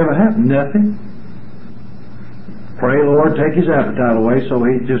 but whatever happened? Nothing. Pray, Lord, take his appetite away so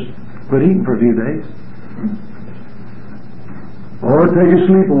he just quit eating for a few days. Lord, take his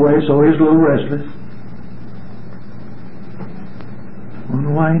sleep away so he's a little restless.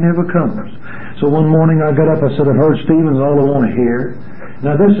 Wonder why he never comes. So one morning I got up, I said, I've heard Stevens all I want to hear.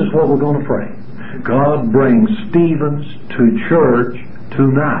 Now this is what we're going to pray. God, bring Stevens to church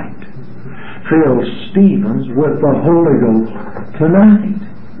tonight. Fill Stevens with the Holy Ghost tonight.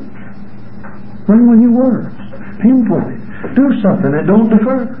 Bring with your words. Pinpoint it. Do something and don't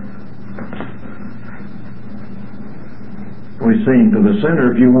defer. We sing to the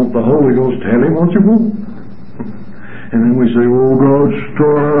sinner, if you want the Holy Ghost, tell him what you want. And then we say, oh, God,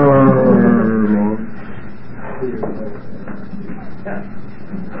 stir, Lord.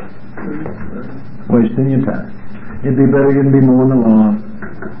 Wasting your time. It'd be better you'd be mowing the lawn,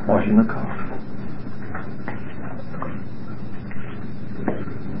 washing the car.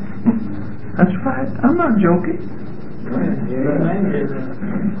 That's right. I'm not joking.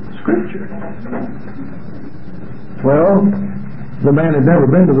 Scripture. Well, the man had never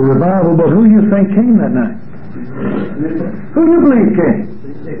been to the revival, but who do you think came that night? Who do you believe came?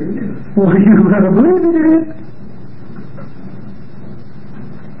 Well, you better believe it did.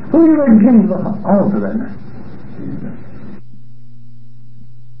 Who do you reckon came to the altar that night?